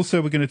moment.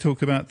 Also, we're going to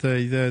talk about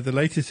the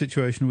latest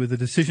situation with the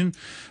decision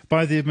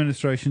by the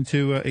administration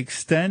to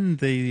extend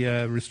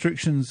the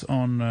restrictions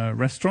on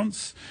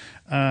restaurants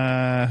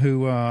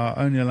who are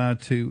only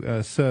allowed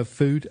to serve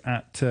food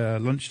at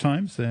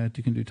lunchtimes.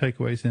 You can do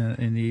takeaways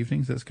in the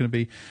evenings. That's going to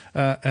be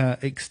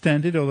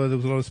extended, although there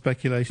was a lot of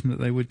speculation that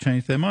they would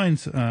change their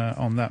minds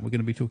on that. We're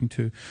going to be talking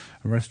to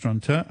a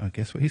restaurateur. I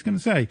guess what he's going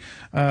to say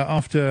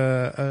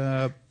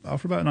after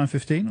about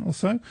 9:15 or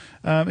so.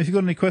 If you've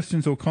got any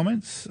questions or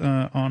comments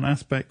on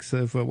aspects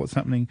of what's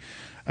happening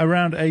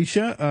around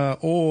Asia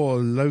or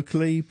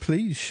locally,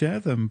 please share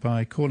them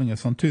by calling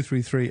us on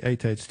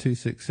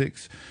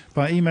 233-88266,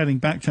 by emailing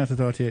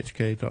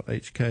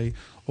backchat@rthk.hk,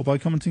 or by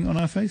commenting on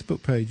our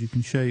Facebook page. You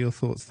can share your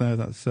thoughts there.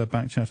 That's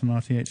Backchat on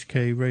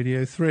RTHK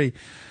Radio 3.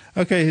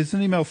 Okay, here's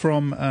an email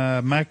from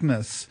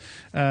Magnus.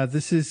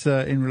 This is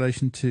in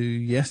relation to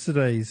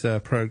yesterday's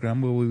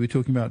programme, where we were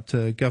talking about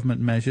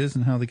government measures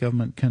and how the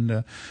government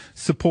can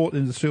support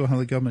industry, or how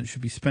the government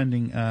should be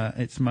spending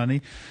its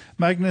money.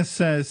 Magnus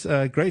says,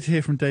 great to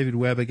hear from David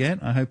Webb again.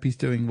 I hope he's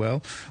doing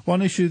well.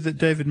 One issue that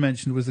David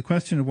mentioned was the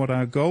question of what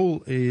our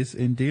goal is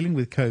in dealing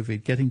with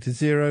COVID, getting to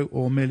zero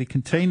or merely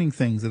containing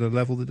things at a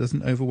level that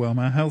doesn't overwhelm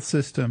our health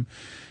system.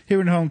 Here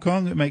in Hong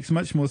Kong, it makes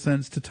much more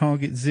sense to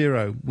target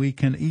zero. We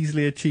can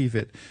easily achieve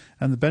it,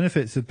 and the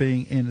benefits of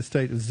being in a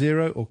state of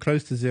zero or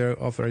close to zero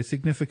are very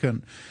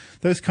significant.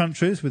 Those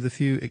countries, with a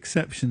few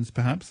exceptions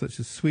perhaps, such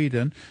as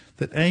Sweden,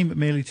 that aim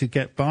merely to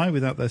get by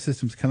without their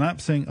systems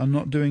collapsing, are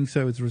not doing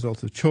so as a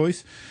result of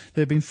choice.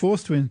 They've been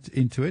forced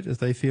into it as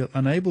they feel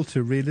unable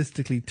to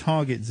realistically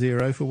target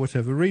zero for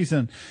whatever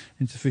reason.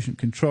 Insufficient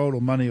control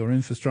or money or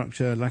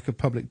infrastructure, lack of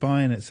public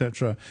buy-in,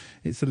 etc.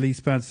 It's the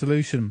least bad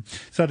solution.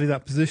 Sadly,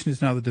 that position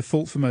is now the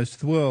default for most of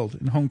the world.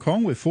 In Hong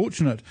Kong, we're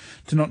fortunate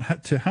to not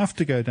have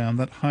to go down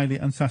that highly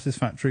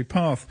unsatisfactory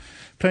path.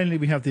 Plainly,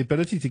 we have the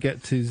ability to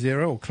get to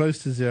zero or close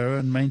to zero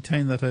and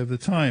maintain that over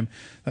time.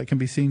 That can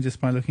be seen just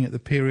by looking at the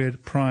period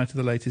prior to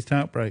the latest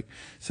outbreak.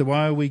 So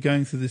why are we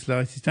going through this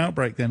latest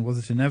outbreak then? Was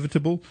it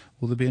inevitable?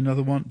 Will there be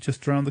another one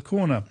just around the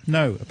corner?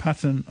 No, a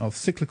pattern of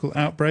cyclical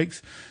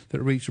outbreaks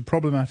that reach a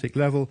problematic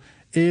level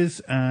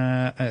is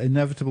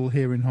inevitable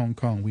here in Hong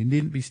Kong. We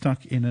needn't be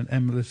stuck in an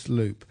endless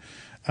loop.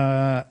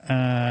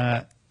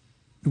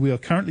 We are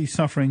currently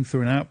suffering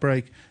through an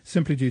outbreak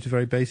simply due to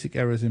very basic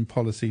errors in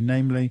policy,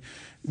 namely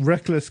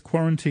reckless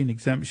quarantine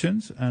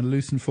exemptions and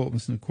loose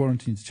enforcement of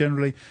quarantines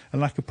generally, a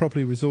lack of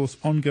properly resourced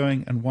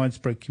ongoing and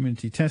widespread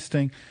community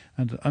testing,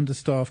 and an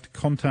understaffed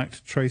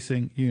contact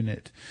tracing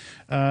unit.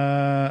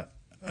 Our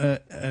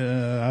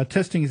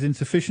testing is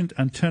insufficient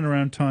and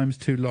turnaround times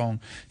too long.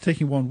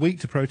 Taking 1 week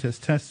to process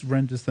tests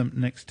renders them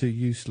next to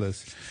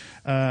useless.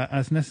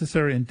 As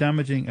necessary and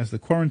damaging as the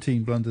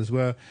quarantine blunders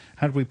were,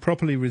 had we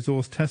properly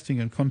resourced testing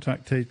and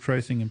contact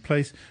tracing in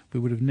place, we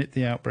would have nipped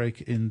the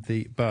outbreak in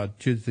the bud.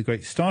 Due to the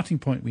great starting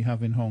point we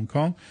have in Hong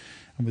Kong,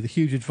 and with the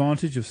huge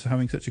advantage of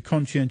having such a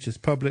conscientious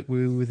public,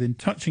 we were within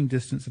touching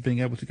distance of being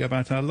able to go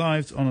about our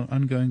lives on an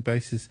ongoing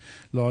basis,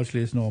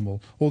 largely as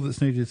normal. All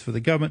that's needed is for the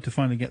government to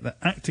finally get their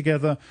act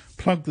together,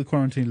 plug the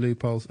quarantine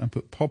loopholes, and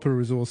put proper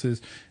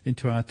resources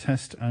into our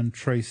test and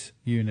trace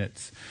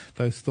units.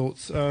 Those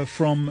thoughts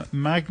from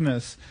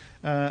Magnus.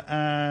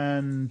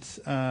 And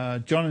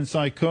John in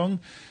Sai Kung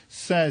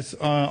says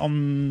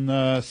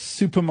on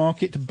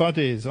supermarket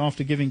buddies,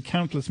 after giving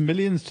countless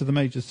millions to the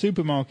major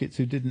supermarkets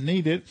who didn't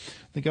need it,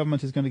 the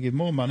government is going to give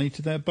more money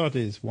to their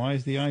buddies. Why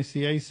is the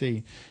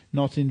ICAC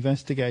not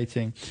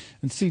investigating?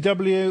 And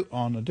CW,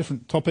 on a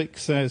different topic,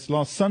 says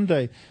last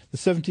Sunday, the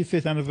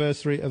 75th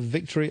anniversary of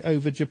victory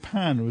over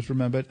Japan was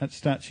remembered at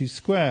Statue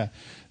Square.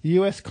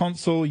 US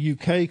Consul,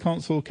 UK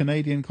Consul,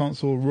 Canadian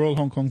Consul, Royal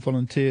Hong Kong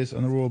Volunteers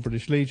and the Royal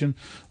British Legion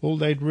all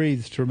laid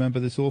wreaths to remember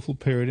this awful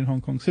period in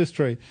Hong Kong's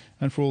history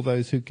and for all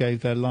those who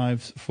gave their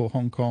lives for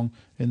Hong Kong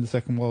in the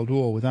Second World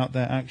War. Without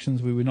their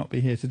actions, we would not be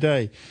here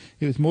today.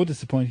 It was more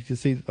disappointing to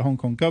see that the Hong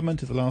Kong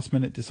government at the last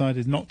minute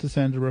decided not to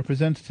send a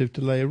representative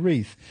to lay a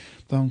wreath.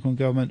 The Hong Kong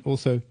government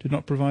also did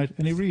not provide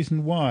any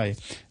reason why.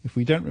 If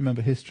we don't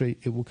remember history,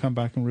 it will come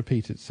back and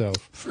repeat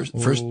itself.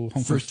 All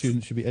Hong Kong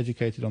students should be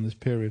educated on this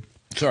period.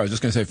 Sorry, I was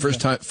just going to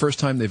say, first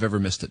time they've ever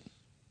missed it.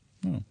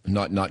 Oh.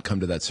 Not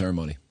come to that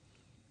ceremony.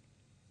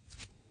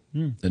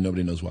 And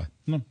nobody knows why.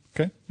 No.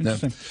 Okay,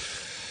 interesting.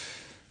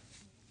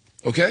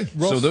 Okay,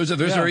 Ross, so those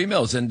are our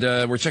emails,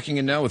 and we're checking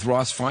in now with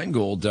Ross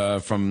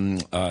Feingold from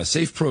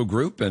Safe Pro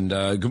Group. And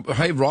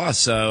hi,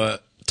 Ross.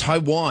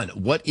 Taiwan,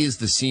 what is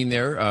the scene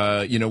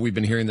there? We've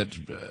been hearing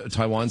that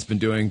Taiwan's been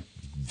doing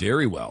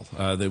very well.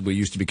 That we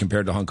used to be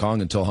compared to Hong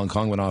Kong until Hong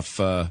Kong went off.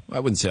 I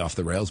wouldn't say off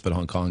the rails, but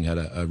Hong Kong had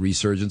a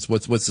resurgence.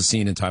 What's the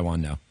scene in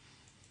Taiwan now?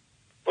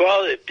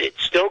 Well,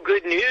 it's still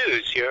good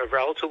news. You have a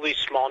relatively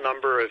small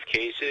number of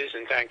cases,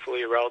 and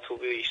thankfully a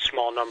relatively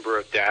small number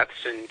of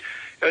deaths. And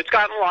it's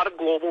gotten a lot of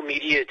global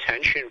media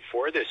attention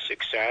for this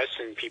success,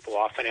 and people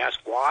often ask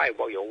why.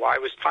 Well, why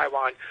was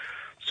Taiwan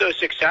so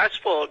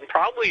successful? And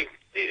probably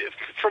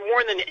for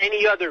more than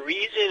any other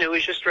reason, it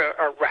was just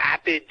a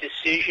rapid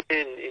decision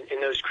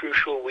in those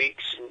crucial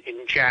weeks in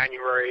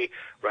January,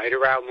 right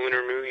around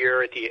Lunar New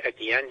Year at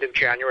the end of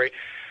January,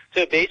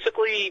 to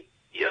basically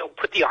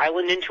put the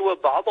island into a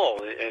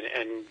bubble,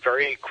 and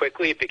very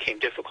quickly it became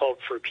difficult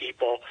for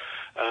people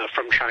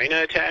from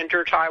China to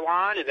enter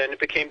Taiwan, and then it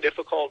became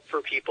difficult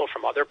for people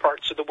from other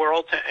parts of the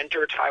world to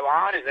enter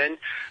Taiwan, and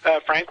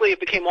then, frankly, it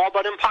became all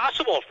but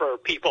impossible for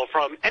people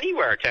from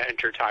anywhere to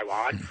enter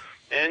Taiwan.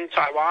 And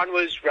Taiwan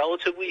was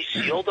relatively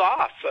sealed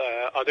off,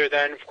 other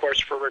than, of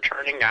course, for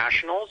returning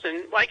nationals.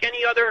 And like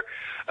any other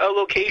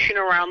location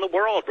around the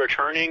world,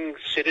 returning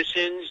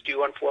citizens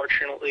do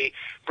unfortunately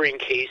bring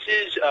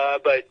cases,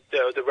 but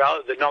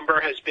the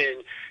number has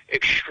been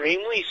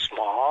extremely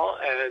small,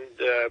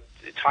 and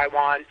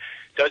Taiwan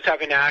does have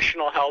a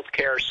national health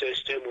care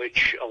system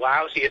which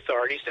allows the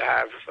authorities to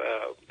have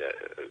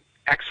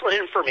excellent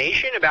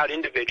information about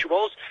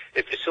individuals.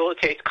 It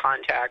facilitates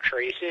contact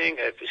tracing.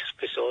 It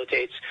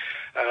facilitates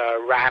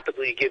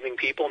rapidly giving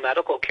people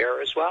medical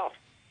care as well.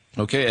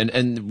 Okay,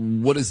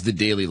 and what is the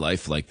daily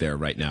life like there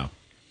right now?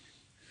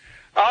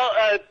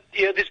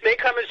 This may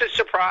come as a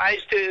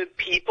surprise to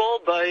people,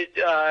 but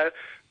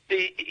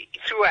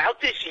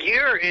throughout this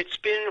year, it's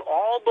been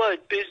all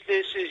but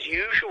business as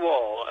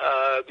usual.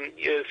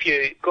 If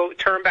you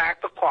turn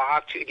back the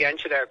clock to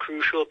that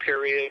crucial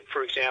period,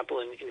 for example,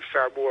 in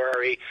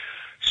February,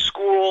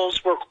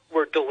 schools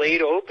were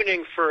delayed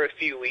opening for a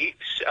few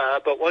weeks,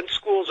 but once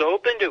schools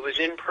opened, it was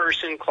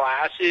in-person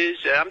classes.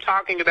 I'm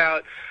talking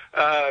about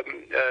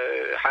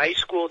high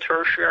school,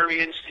 tertiary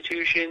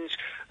institutions.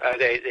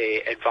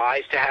 They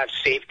advised to have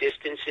safe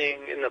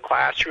distancing in the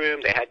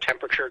classroom. They had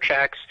temperature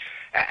checks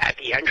at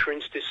the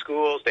entrance to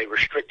schools. They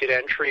restricted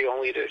entry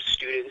only to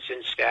students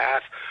and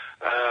staff.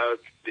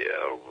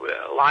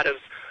 A lot of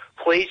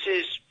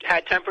places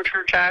had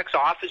temperature checks.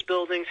 Office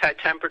buildings had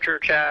temperature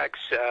checks.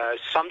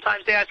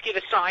 Sometimes they ask you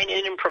to sign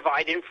in and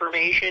provide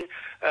information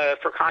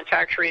for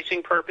contact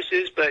tracing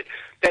purposes, but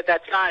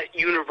that's not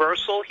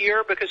universal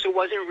here because it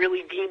wasn't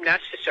really deemed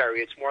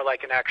necessary. It's more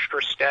like an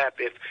extra step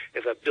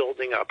if a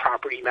building, a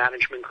property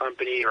management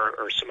company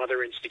or some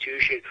other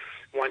institution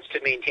wants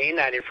to maintain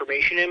that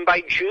information. And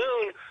by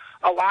June,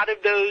 a lot of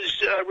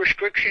those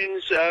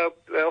restrictions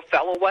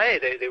fell away.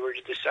 It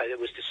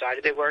was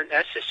decided they weren't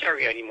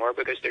necessary anymore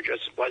because there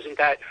just wasn't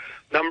that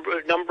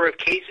number of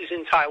cases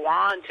in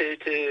Taiwan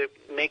to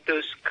make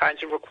those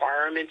kinds of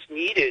requirements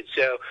needed.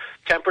 So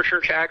temperature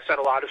checks at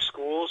a lot of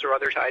schools or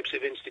other types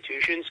of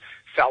institutions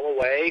fell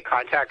away.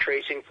 Contact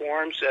tracing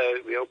forms,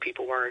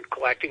 people weren't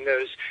collecting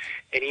those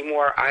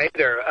anymore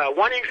either.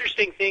 One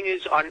interesting thing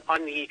is on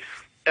the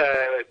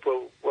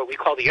what we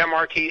call the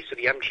MRT, so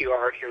the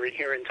MTR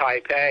here in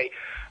Taipei.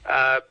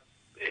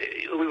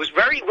 It was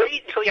very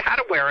late until you had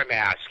to wear a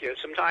mask.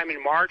 Sometime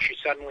in March, you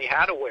suddenly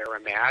had to wear a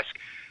mask.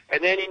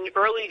 And then in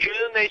early June,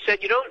 they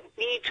said you don't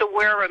need to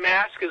wear a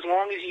mask as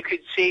long as you could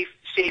safe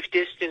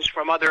distance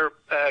from other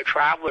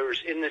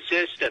travelers in the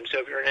system. So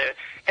if you're in an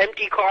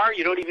empty car,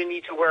 you don't even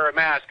need to wear a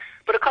mask.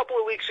 But a couple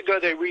of weeks ago,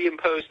 they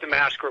reimposed the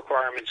mask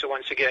requirement. So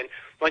once again,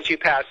 once you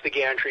pass the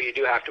gantry, you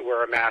do have to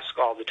wear a mask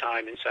all the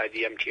time inside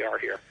the MTR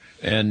here.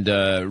 And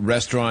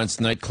restaurants,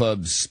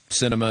 nightclubs,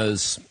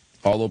 cinemas,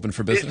 all open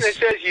for business?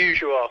 Business as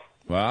usual.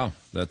 Wow,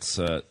 that's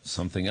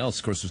something else.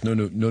 Of course, there's no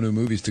new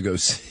movies to go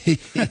see.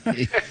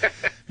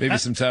 Maybe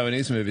some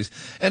Taiwanese movies.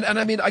 And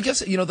I mean, I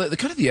guess, the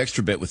kind of the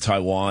extra bit with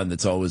Taiwan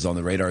that's always on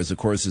the radar is, of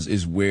course,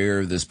 is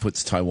where this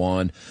puts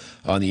Taiwan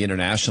on the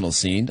international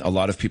scene. A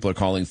lot of people are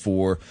calling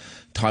for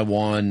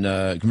Taiwan,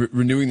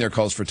 renewing their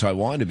calls for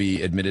Taiwan to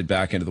be admitted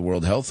back into the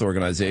World Health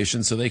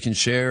Organization so they can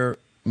share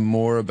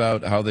more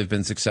about how they've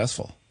been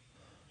successful.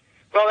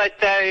 Well,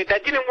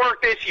 that didn't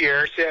work this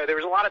year, so there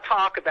was a lot of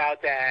talk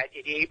about that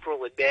in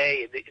April and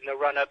May in the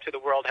run-up to the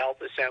World Health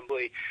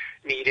Assembly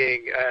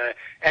meeting.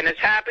 And it's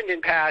happened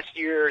in past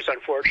years,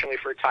 unfortunately,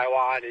 for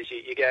Taiwan, is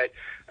you get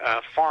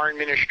foreign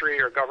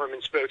ministry or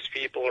government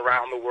spokespeople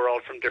around the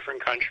world from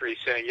different countries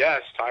saying,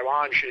 yes,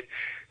 Taiwan should,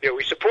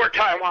 we support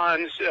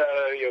Taiwan's,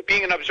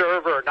 being an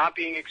observer, not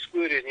being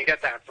excluded. And you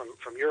get that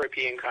from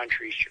European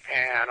countries,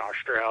 Japan,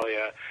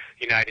 Australia,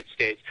 United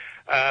States.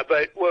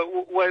 But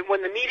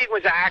when the meeting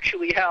was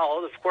actually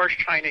held, of course,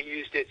 China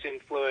used its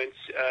influence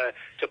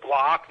to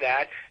block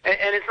that.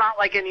 And it's not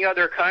like any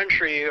other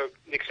country,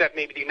 except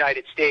maybe the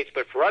United States,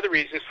 but for other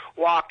reasons,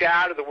 walked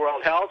out of the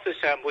World Health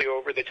Assembly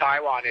over the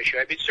Taiwan issue.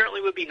 I mean, it certainly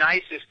would be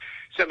nice if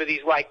some of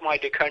these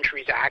like-minded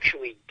countries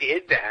actually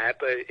did that,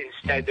 but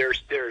instead they're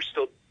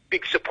still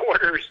big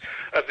supporters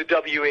of the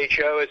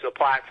WHO as a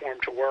platform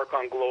to work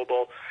on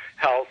global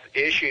health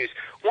issues.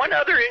 One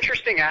other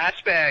interesting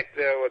aspect,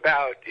 though,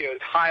 about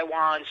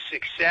Taiwan's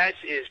success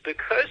is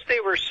because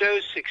they were so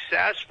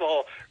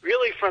successful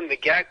really from the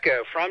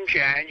get-go, from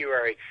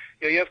January,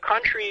 you have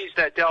countries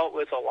that dealt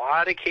with a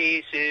lot of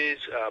cases,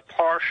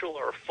 partial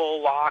or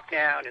full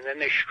lockdown, and then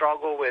they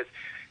struggle with,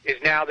 is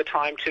now the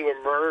time to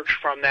emerge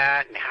from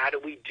that, and how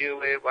do we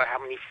do it,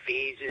 how many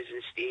phases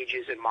and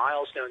stages and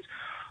milestones.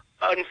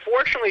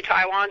 Unfortunately,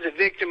 Taiwan's a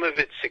victim of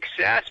its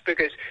success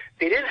because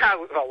they didn't have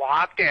a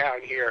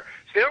lockdown here.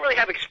 So they don't really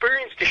have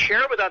experience to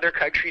share with other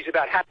countries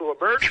about how to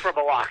emerge from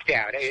a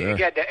lockdown. Sure.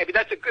 Again, I mean,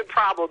 that's a good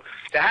problem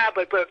to have,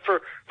 but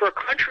for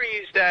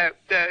countries that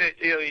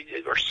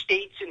or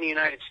states in the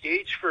United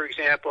States, for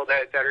example,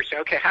 that are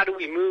saying, okay, how do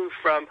we move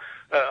from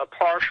a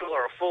partial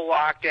or a full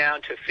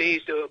lockdown to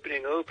phased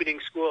opening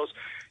schools?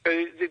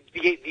 The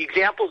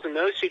examples in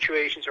those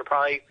situations are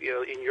probably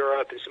in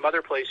Europe and some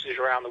other places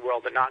around the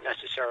world, but not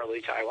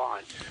necessarily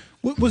Taiwan.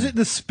 Was it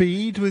the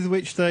speed with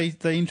which they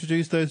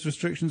introduced those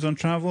restrictions on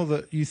travel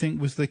that you think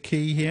was the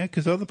key here?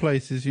 Because other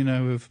places,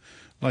 have,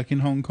 like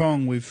in Hong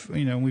Kong, we've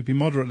been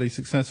moderately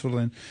successful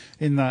in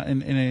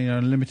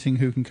limiting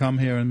who can come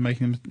here and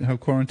making them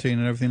have quarantine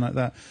and everything like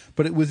that.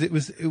 But it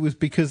was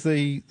because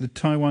the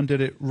Taiwan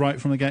did it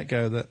right from the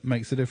get-go that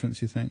makes the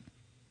difference, you think?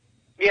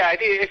 Yeah, I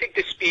think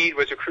the speed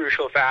was a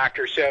crucial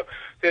factor. So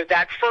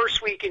that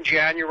first week in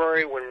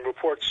January, when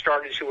reports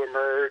started to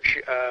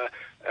emerge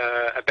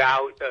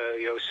about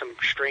some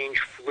strange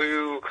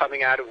flu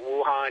coming out of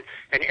Wuhan,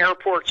 and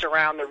airports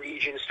around the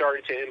region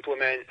started to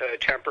implement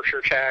temperature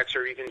checks,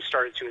 or even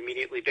started to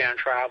immediately ban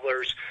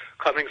travelers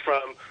coming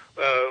from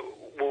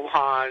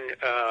Wuhan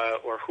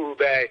or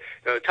Hubei.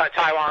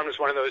 Taiwan was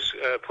one of those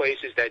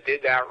places that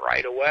did that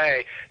right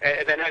away.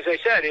 And then, as I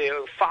said, it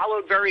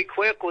followed very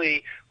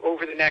quickly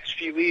over the next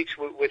few weeks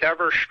with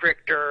ever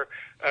stricter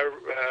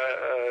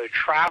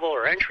travel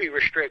or entry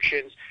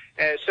restrictions.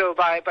 So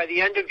by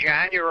the end of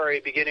January,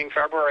 beginning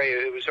February,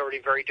 it was already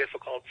very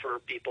difficult for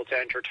people to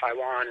enter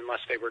Taiwan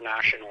unless they were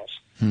nationals.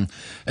 And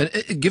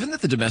given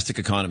that the domestic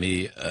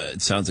economy,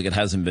 it sounds like it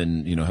hasn't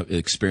been,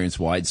 experienced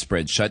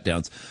widespread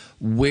shutdowns,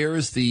 where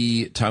is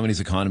the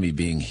Taiwanese economy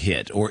being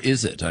hit, or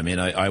is it? I mean,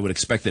 I would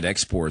expect that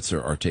exports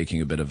are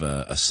taking a bit of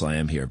a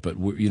slam here, but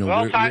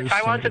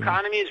Taiwan's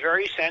economy is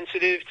very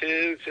sensitive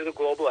to the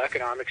global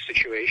economic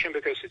situation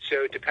because it's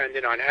so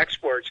dependent on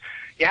exports.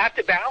 You have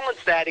to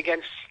balance that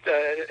against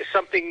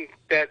something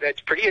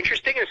that's pretty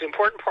interesting. It's an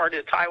important part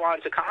of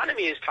Taiwan's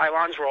economy is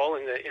Taiwan's role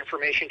in the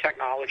information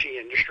technology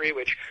industry,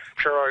 which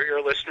I'm sure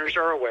your listeners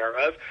are aware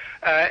of.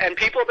 And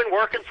people have been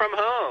working from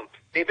home.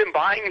 They've been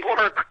buying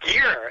more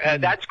gear.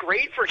 That's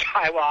great for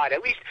Taiwan,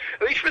 at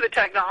least for the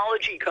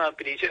technology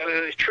companies.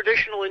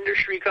 Traditional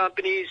industry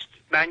companies,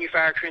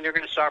 manufacturing, they're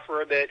going to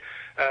suffer a bit.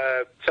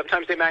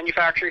 Sometimes they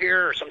manufacture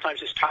here, or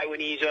sometimes it's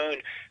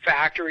Taiwanese-owned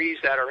factories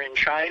that are in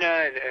China,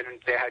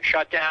 and they had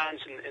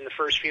shutdowns in the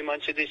first few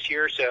months of this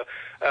year. So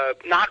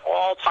not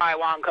all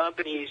Taiwan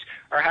companies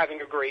are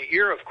having a great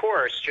year, of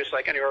course, just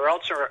like anywhere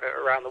else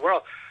around the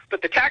world.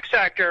 But the tech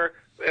sector,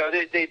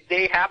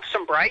 they have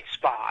some bright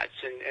spots,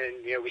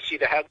 and we see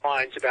the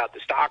headlines about the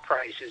stock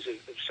prices of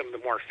some of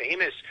the more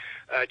famous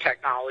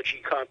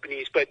technology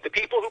companies. But the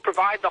people who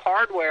provide the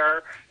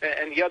hardware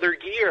and the other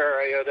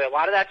gear, a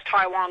lot of that's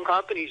Taiwan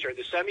companies or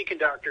the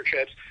semiconductor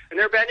chips, and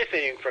they're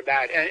benefiting from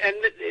that. And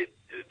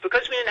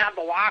because we didn't have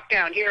the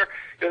lockdown here,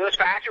 those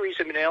factories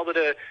have been able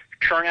to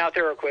churn out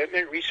their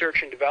equipment.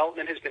 Research and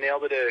development has been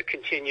able to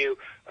continue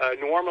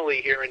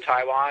normally here in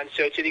Taiwan.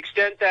 So to the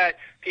extent that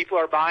people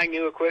are buying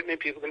new equipment,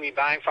 people are going to be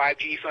buying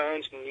 5G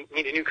phones and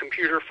need a new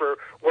computer for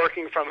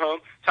working from home,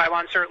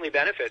 Taiwan certainly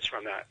benefits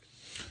from that.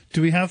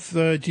 Do we have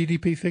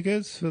GDP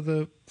figures for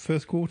the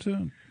first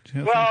quarter?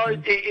 Well,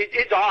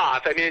 it's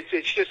off. I mean,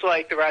 it's just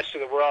like the rest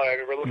of the world. I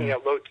mean, we're looking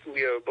at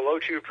below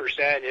 2%,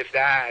 if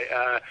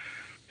that.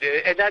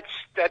 And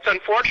that's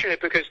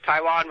unfortunate because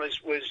Taiwan was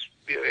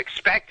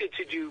expected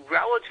to do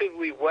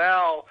relatively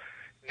well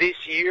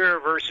this year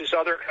versus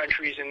other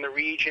countries in the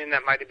region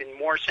that might have been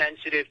more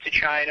sensitive to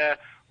China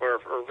or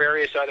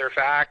various other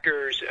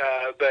factors.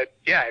 But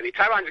yeah, I mean,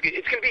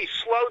 it's going to be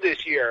slow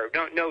this year,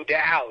 no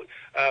doubt.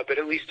 But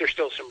at least there's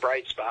still some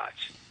bright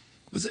spots.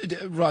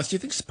 Ross, do you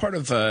think it's part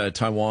of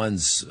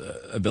Taiwan's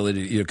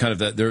ability,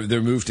 kind of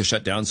their move to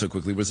shut down so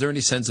quickly? Was there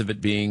any sense of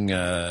it being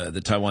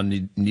that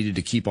Taiwan needed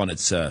to keep on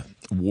its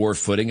war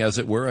footing, as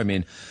it were? I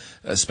mean,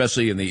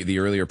 especially in the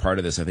earlier part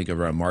of this, I think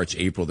around March,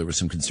 April, there was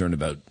some concern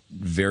about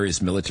various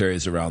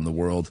militaries around the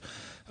world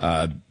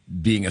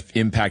being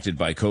impacted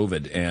by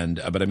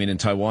COVID. But I mean, in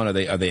Taiwan,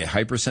 are they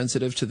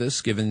hypersensitive to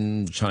this,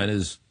 given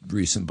China's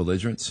recent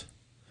belligerence?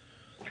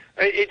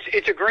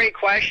 It's a great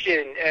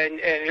question, and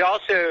it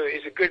also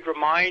is a good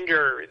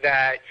reminder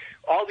that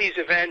all these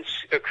events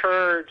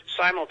occurred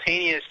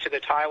simultaneous to the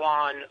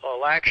Taiwan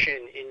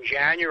election in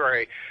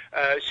January.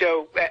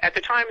 So at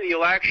the time of the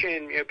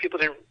election,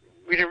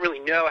 we didn't really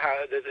know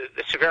how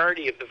the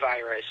severity of the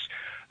virus.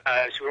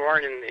 So we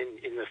weren't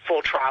in the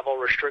full travel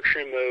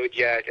restriction mode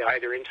yet,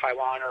 either in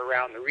Taiwan or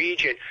around the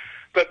region.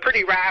 But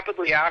pretty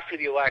rapidly after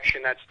the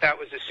election, that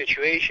was the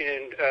situation.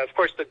 And, of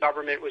course, the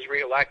government was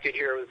reelected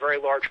here with very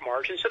large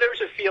margins. So there was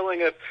a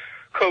feeling of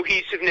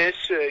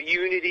cohesiveness,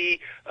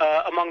 unity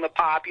among the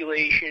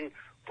population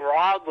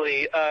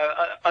broadly.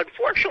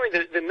 Unfortunately,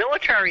 the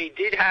military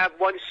did have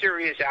one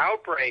serious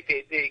outbreak.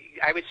 They,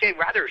 I would say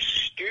rather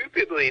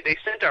stupidly, they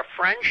sent a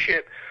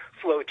friendship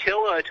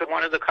flotilla to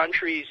one of the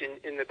countries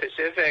in the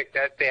Pacific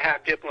that they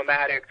have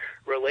diplomatic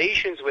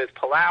relations with,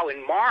 Palau,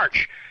 in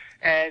March.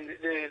 And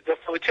the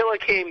flotilla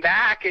came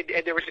back,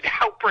 and there was an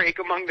outbreak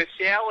among the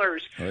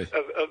sailors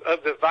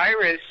of the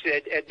virus,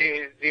 and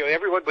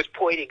everyone was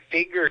pointing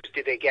fingers.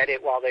 Did they get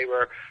it while they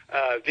were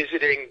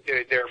visiting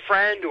their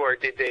friend, or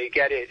did they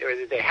get it, or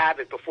did they have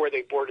it before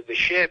they boarded the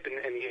ship?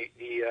 And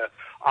the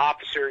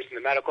officers and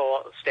the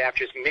medical staff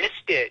just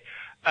missed it.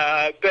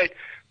 But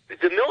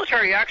the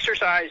military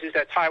exercises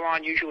that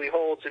Taiwan usually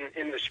holds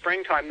in the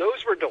springtime,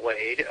 those were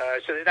delayed.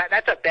 So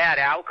that's a bad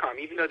outcome,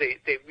 even though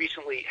they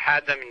recently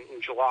had them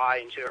in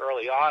July into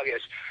early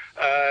August.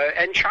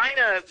 And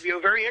China,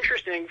 very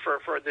interesting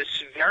for the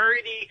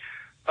severity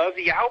of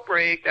the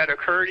outbreak that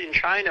occurred in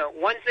China.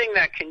 One thing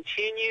that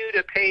continued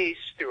apace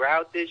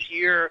throughout this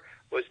year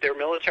was their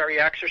military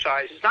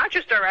exercises, not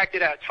just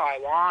directed at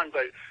Taiwan,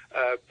 but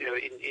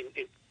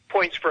in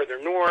points further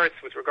north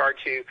with regard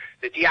to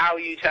the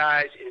Diaoyu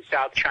ties in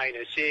South China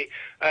Sea.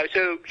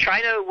 So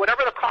China,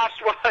 whatever the cost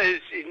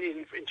was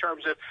in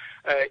terms of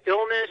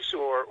illness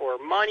or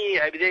money,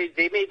 I mean,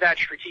 they made that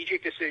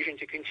strategic decision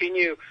to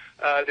continue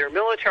their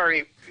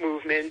military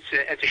movements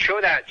and to show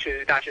that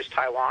to not just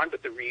Taiwan,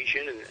 but the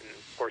region and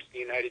of course, the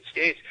United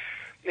States.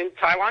 And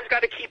Taiwan's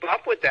got to keep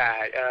up with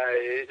that.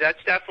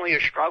 That's definitely a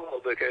struggle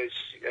because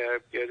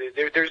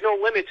there's no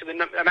limit to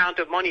the amount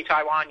of money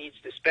Taiwan needs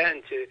to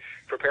spend to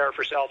prepare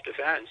for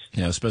self-defense.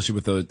 Yeah, especially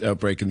with the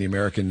outbreak in the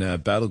American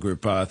battle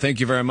group. Thank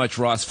you very much,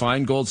 Ross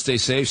Feingold. Stay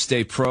safe,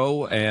 stay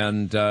pro,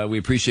 and we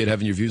appreciate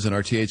having your views on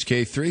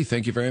RTHK3.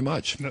 Thank you very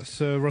much. That's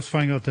Ross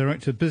Feingold,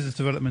 Director of Business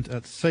Development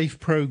at Safe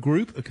Pro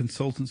Group, a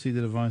consultancy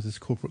that advises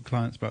corporate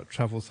clients about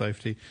travel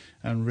safety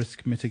and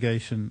risk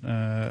mitigation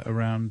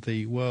around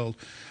the world.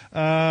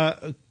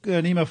 An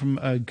email from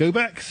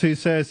Gobax, who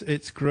says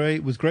it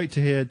was great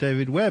to hear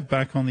David Webb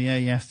back on the air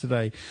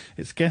yesterday.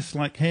 It's guests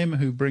like him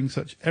who bring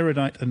such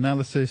erudite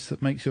analysis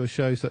that makes your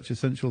show such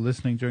essential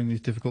listening during these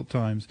difficult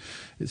times.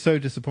 It's so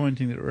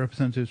disappointing that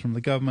representatives from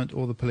the government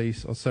or the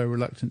police are so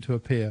reluctant to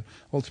appear.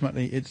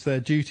 Ultimately, it's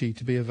their duty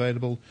to be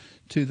available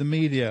to the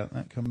media.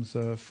 That comes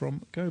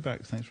from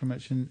Gobax. Thanks very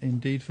much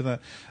indeed for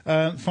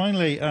that.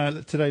 Finally,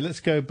 today,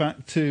 let's go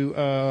back to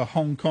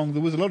Hong Kong.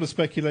 There was a lot of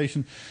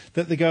speculation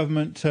that the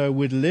government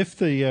would lift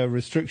the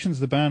restrictions,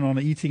 the ban on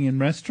eating in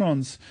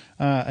restaurants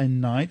at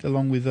night,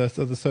 along with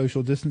other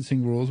social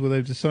distancing rules, where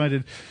they've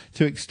decided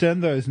to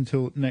extend those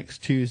until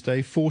next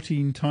Tuesday.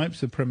 14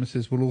 types of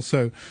premises will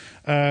also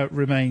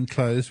remain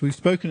closed. We've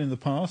spoken in the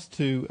past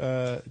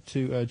to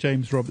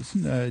James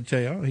Robertson,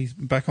 JR. He's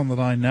back on the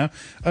line now,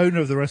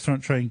 owner of the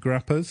restaurant chain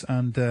Grappas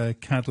and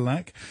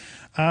Cadillac.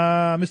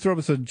 Mr.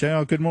 Robertson,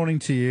 JR, good morning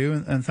to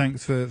you, and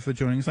thanks for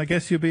joining us. I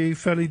guess you'll be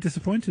fairly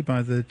disappointed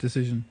by the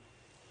decision.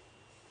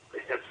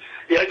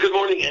 Yeah, good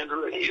morning,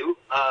 Andrew, and you.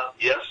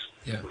 Yes,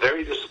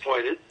 very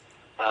disappointed.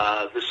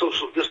 The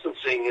social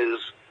distancing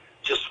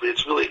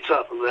it's really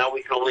tough. And now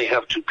we can only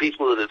have two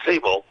people at a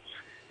table,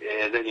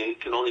 and then you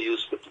can only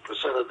use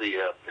 50% of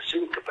the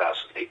seating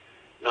capacity.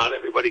 Not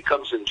everybody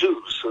comes in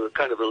twos, so it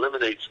kind of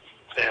eliminates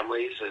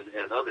families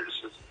and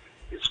others.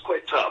 It's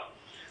quite tough.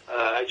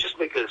 I just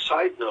make a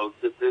side note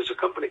that there's a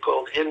company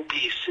called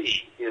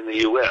NPC in the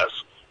U.S.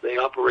 They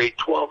operate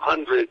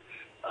 1,200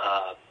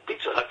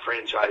 Pizza Hut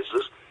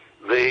franchises.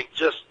 They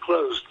just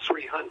closed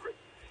 300.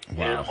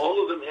 Wow. And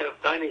all of them have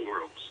dining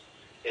rooms.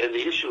 And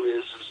the issue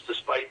is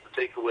despite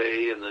the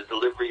takeaway and the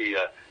delivery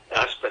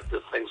aspect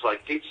of things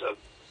like pizza,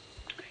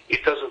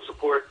 it doesn't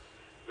support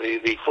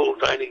the full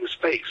dining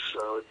space.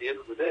 So at the end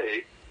of the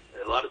day,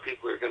 a lot of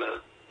people are going to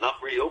not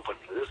reopen.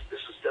 This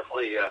is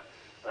definitely a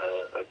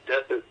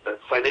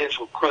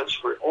financial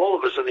crunch for all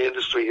of us in the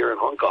industry here in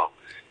Hong Kong.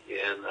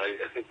 And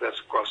I think that's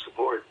across the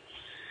board.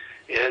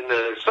 And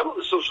some of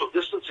the social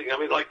distancing, I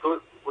mean,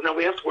 now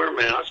we have to wear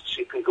masks.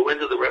 You can go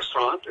into the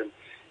restaurant and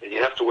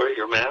you have to wear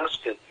your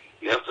mask, and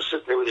you have to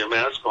sit there with your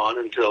mask on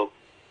and until,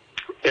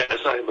 as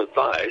I'm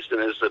advised,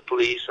 and as the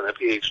police and the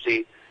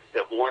PhD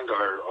have warned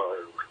our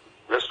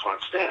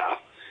restaurant staff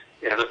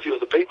and a few of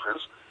the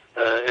patrons,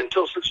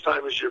 until such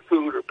time as your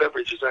food or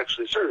beverage is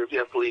actually served, you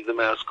have to leave the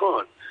mask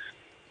on.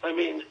 I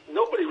mean,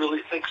 nobody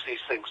really thinks these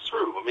things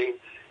through. I mean,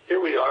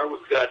 here we are.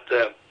 We've got,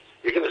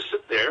 you're going to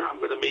sit there. I'm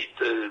going to meet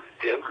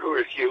Andrew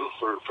or Hugh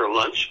for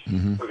lunch.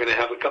 Mm-hmm. We're going to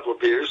have a couple of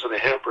beers and a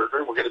hamburger.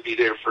 We're going to be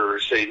there for,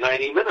 say,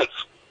 90 minutes.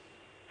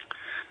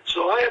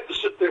 So I have to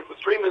sit there for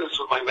 3 minutes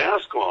with my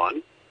mask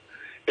on,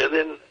 and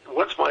then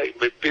once my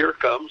beer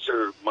comes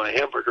or my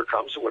hamburger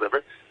comes or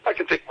whatever, I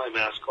can take my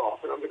mask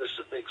off, and I'm going to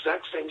sit in the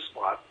exact same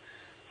spot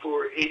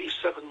for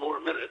 87 more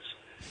minutes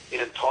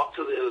and talk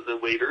to the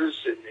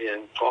waiters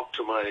and talk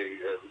to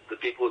the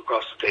people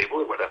across the table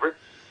or whatever.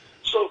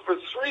 So for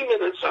 3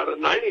 minutes out of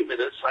 90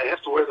 minutes, I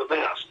have to wear the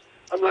mask.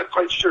 I'm not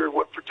quite sure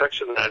what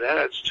protection that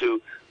adds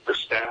to the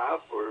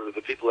staff or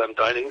the people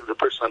the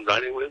person I'm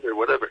dining with or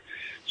whatever.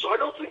 So I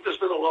don't think there's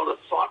been a lot of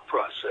thought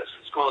process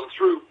that's gone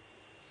through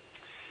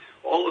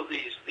all of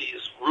these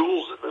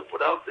rules that have been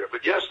put out there.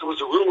 But yes, there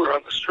was a rumor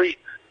on the street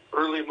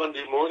early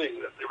Monday morning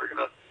that they were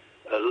going to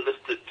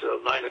lift it to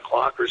 9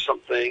 o'clock or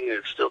something, and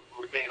it still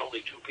remain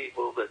only 2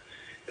 people. But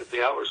if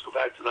the hours go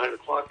back to 9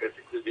 o'clock, I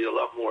think there'd be a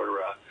lot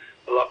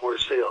more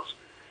sales.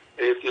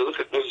 If you look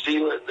at New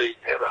Zealand, they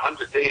had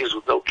 100 days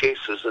with no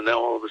cases, and now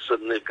all of a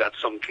sudden they've got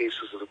some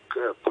cases that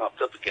have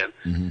popped up again.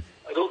 Mm-hmm.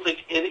 I don't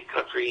think any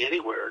country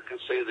anywhere can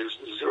say there's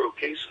 0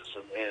 cases,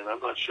 and I'm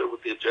not sure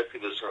what the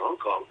objective is for Hong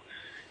Kong.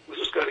 We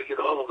just got to get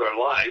on with our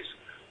lives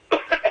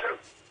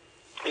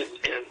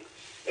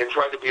and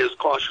try to be as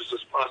cautious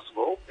as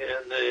possible,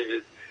 and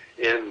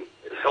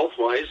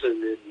health-wise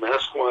and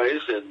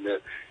mask-wise and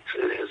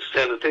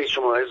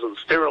sanitation-wise and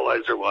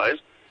sterilizer-wise.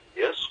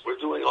 Yes, we're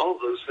doing all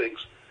of those things,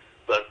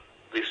 but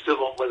they still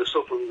won't let us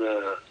open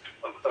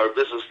our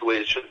business the way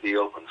it should be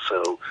open.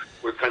 So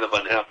we're kind of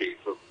unhappy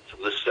from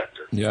this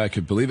sector. Yeah, I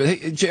could believe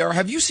it. Hey, JR,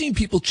 have you seen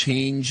people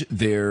change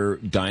their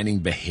dining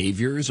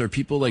behaviors? Are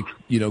people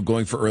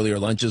going for earlier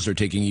lunches or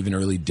taking even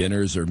early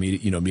dinners or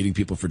meeting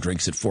people for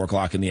drinks at 4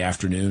 o'clock in the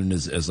afternoon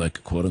as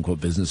like quote unquote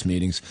business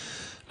meetings?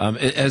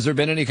 Has there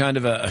been any kind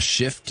of a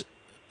shift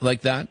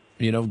like that?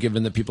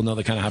 Given that people know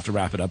they kind of have to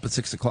wrap it up at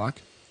 6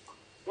 o'clock?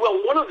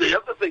 Well, one of the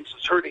other things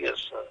that's hurting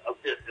us a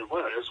bit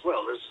as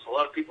well is a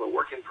lot of people are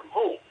working from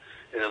home,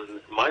 and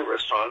my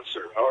restaurants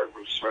or our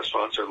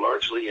restaurants are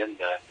largely in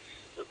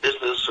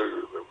business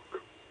or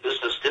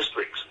business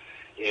districts,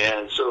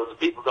 and so the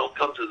people don't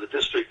come to the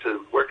district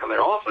to work in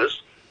their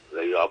office.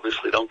 They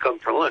obviously don't come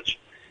for lunch.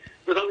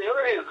 But on the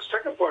other hand, the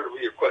second part of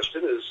your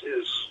question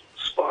is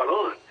spot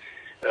on.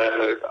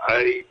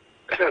 I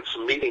had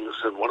some meetings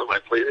in one of my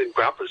places in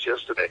Grappas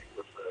yesterday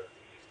with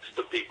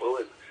the people,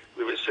 and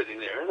we were sitting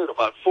there, and at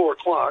about 4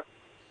 o'clock,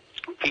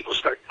 people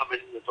start coming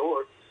in the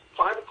door.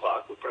 5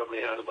 o'clock, we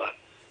probably had about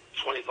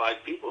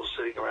 25 people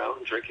sitting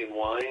around drinking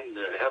wine,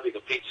 having a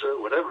pizza,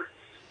 whatever.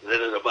 And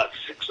then at about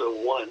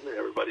 6:01,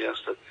 everybody has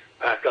to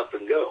pack up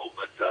and go.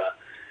 But,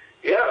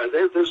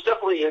 there's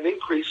definitely an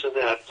increase in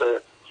that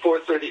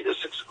 4:30 to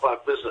 6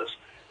 o'clock business.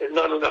 And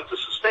not enough to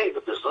sustain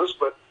the business,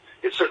 but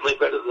it's certainly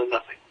better than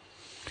nothing.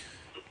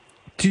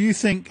 Do you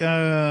think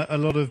a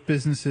lot of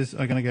businesses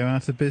are going to go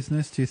out of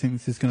business? Do you think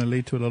this is going to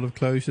lead to a lot of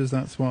closures?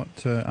 That's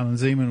what Alan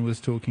Zeman was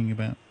talking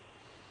about.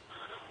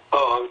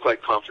 Oh, I'm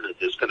quite confident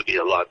there's going to be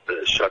a lot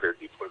shuttered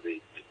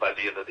by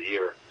the end of the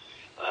year.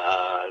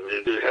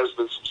 There has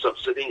been some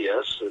subsidy,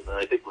 yes, and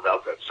I think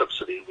without that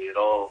subsidy, we had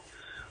all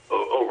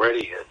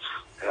already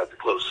had to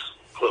close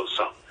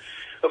some.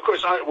 Of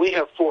course, we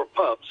have 4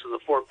 pubs, and the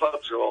 4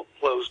 pubs are all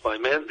closed by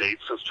mandate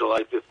since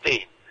July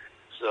 15.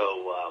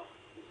 So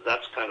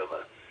that's kind of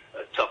a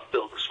tough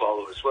pill to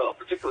swallow as well,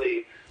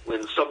 particularly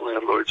when some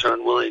landlords are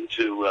unwilling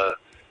to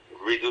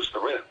reduce the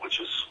rent, which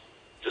is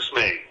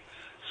dismaying.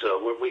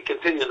 So when we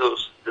continue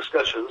those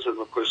discussions, and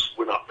of course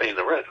we're not paying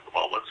the rent at the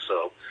moment,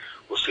 so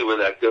we'll see where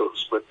that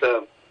goes. But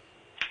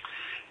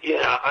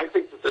I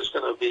think that there's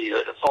going to be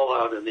a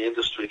fallout in the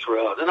industry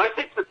throughout, and I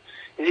think that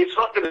it's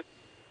going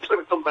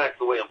to come back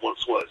the way it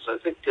once was. I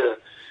think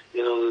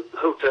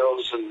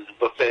hotels and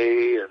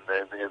buffet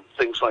and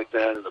things like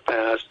that in the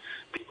past,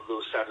 people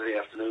go Saturday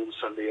afternoon,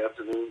 Sunday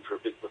afternoon for a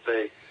big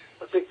buffet.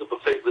 I think the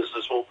buffet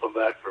business won't come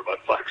back for about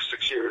 5 or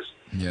 6 years.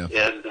 Yeah.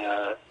 And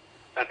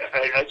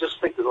I just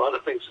think that a lot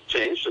of things have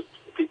changed.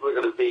 People are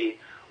going to be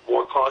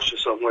more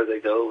cautious on where they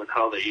go and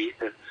how they eat.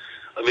 And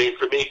I mean,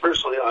 for me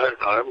personally,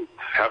 I'm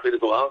happy to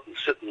go out and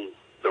sit in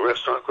the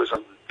restaurant. Of course,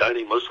 I'm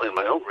dining mostly in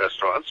my own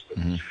restaurants, but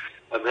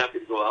I'm happy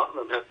to go out and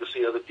I'm happy to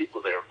see other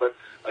people there. But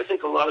I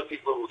think a lot of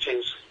people will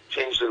change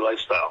their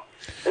lifestyle.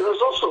 And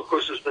there's also, of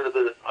course, there's been a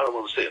bit of, I don't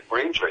want to say a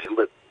brain drain,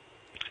 but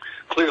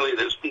clearly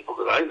there's people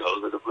that I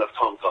know that have left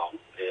Hong Kong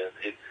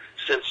and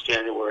since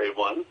January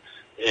 1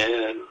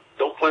 and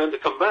don't plan to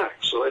come back.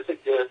 So I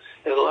think,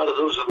 and a lot of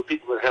those are the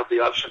people that have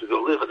the option to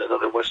go live in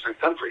another Western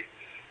country.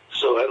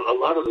 So a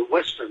lot of the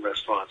Western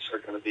restaurants are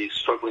going to be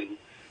struggling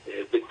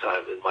big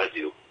time, in my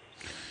view.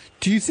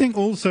 Do you think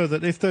also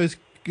that if those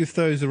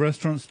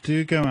restaurants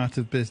do go out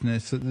of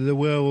business, that there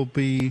will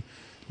be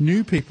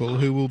new people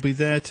who will be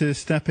there to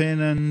step in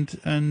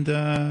and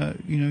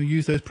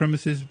use those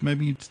premises,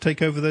 maybe to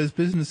take over those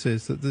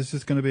businesses. That there's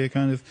just going to be a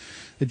kind of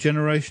a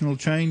generational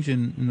change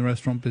in the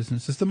restaurant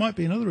business. There might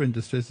be in other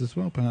industries as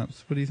well,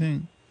 perhaps. What do you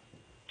think?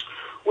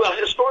 Well,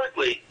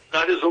 historically,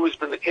 that has always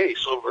been the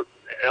case.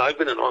 I've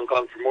been in Hong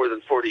Kong for more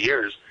than 40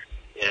 years,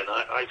 and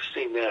I've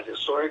seen that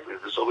historically.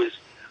 There's always,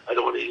 I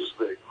don't want to use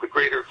the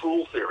greater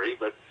fool theory,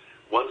 but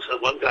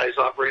one guy's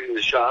operating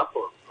the shop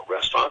or a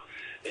restaurant,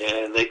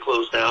 and they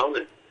close down,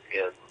 and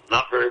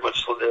not very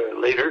much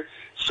later,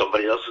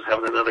 somebody else is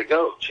having another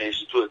go.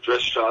 Changed it to a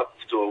dress shop,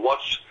 to a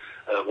watch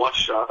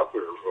shop,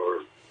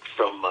 or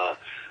from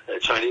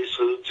Chinese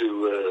food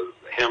to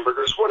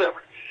hamburgers,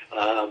 whatever.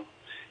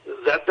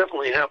 That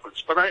definitely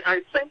happens. But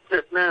I think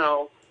that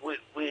now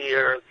we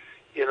are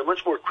in a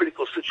much more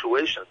critical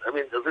situation. I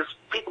mean,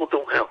 people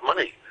don't have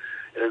money.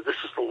 This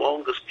is the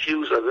longest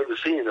queues I've ever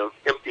seen of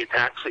empty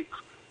taxis,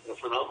 a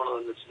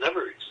phenomenon that's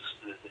never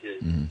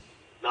existed,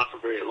 not for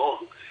very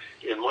long.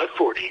 In my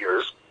 40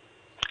 years,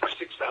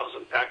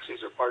 6,000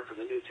 taxis are parked in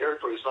the new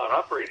territories not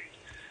operating.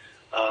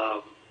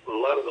 A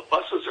lot of the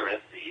buses are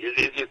empty.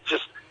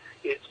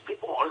 It's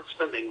people aren't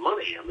spending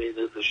money. I mean,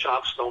 the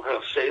shops don't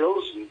have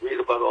sales. You read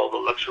about all the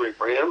luxury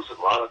brands, and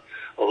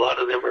a lot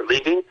of them are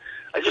leaving.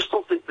 I just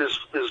don't think there's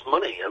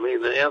money. I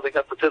mean, they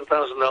got the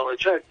 $10,000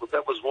 check, but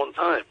that was one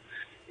time,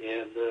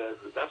 and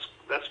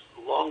that's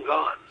long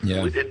gone.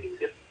 Yeah. We didn't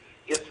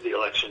get to the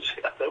elections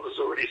yet. That was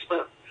already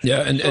spent.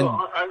 Yeah, so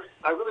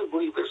I really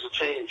believe there's a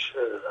change,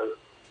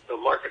 a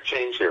market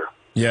change here.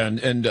 Yeah,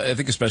 and I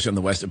think especially on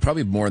the West,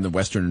 probably more in the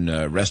Western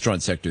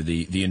restaurant sector,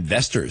 the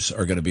investors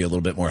are going to be a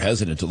little bit more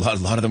hesitant. A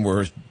lot of them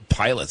were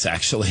pilots,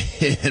 actually,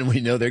 and we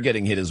know they're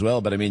getting hit as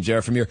well. But I mean,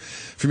 J.R., from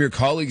your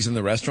colleagues in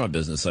the restaurant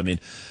business, I mean,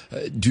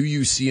 do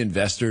you see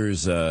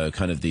investors,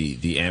 kind of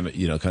the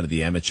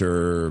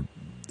amateur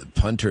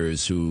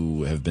punters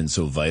who have been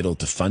so vital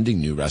to funding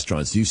new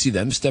restaurants? Do you see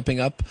them stepping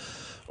up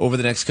over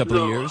the next couple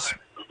of years?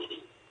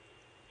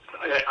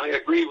 I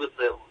agree with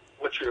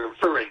what you're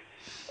inferring.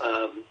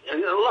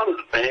 And a lot of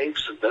the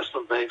banks,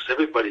 investment banks,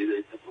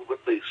 everybody,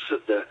 what they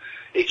said,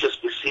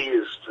 HSBC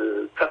is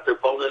to cut their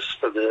bonus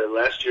for the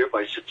last year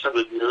by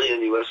 $600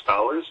 million US.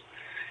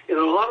 You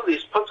know, a lot of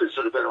these punters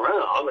that have been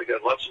around, they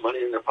got lots of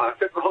money in their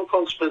pocket. Hong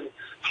Kong's been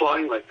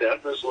flying like that,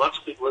 and there's lots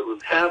of people who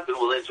have been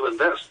willing to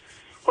invest.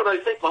 But I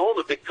think all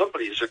the big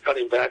companies are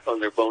cutting back on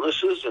their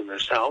bonuses and their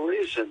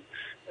salaries, and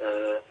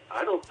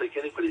I don't think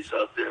anybody's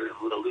out there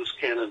with a loose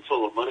cannon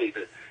full of money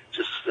to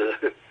just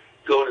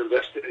go and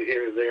invest in it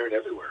here and there and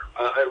everywhere.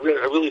 I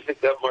really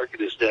think that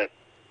market is dead.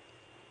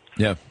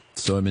 Yeah.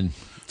 So I mean,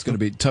 it's going to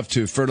be tough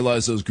to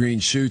fertilize those green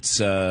shoots,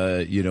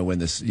 when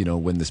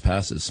this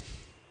passes.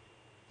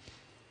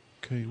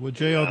 Okay. Well,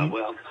 J.R.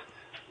 Well,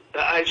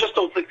 I just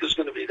don't think there's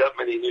going to be that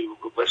many new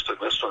Western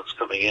restaurants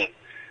coming in.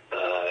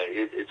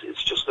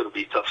 It's just going to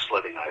be tough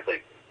sledding, I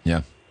think.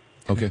 Yeah.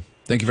 Okay.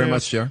 Thank you very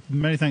much, J.R.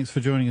 Many thanks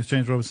for joining us,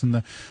 James Robertson,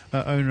 the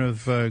owner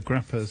of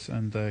Grappers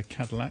and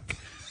Cadillac.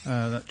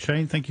 That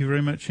chain. Thank you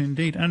very much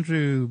indeed.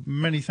 Andrew,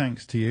 many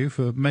thanks to you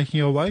for making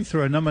your way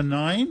through a number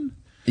 9.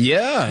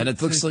 Yeah, and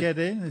it looks like get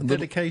in,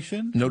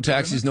 dedication. No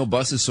taxis, no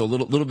buses, so a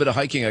little bit of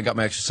hiking. I got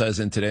my exercise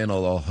in today, and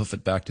I'll hoof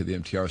it back to the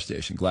MTR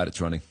station. Glad it's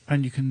running.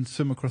 And you can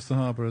swim across the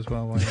harbour as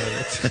well while you're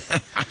at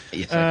it.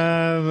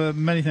 Yes,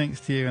 many thanks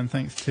to you, and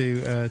thanks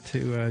to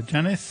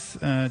Janice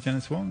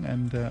Wong,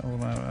 and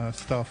all our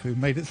staff who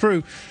made it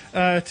through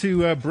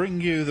to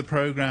bring you the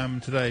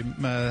programme today.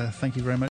 Thank you very much.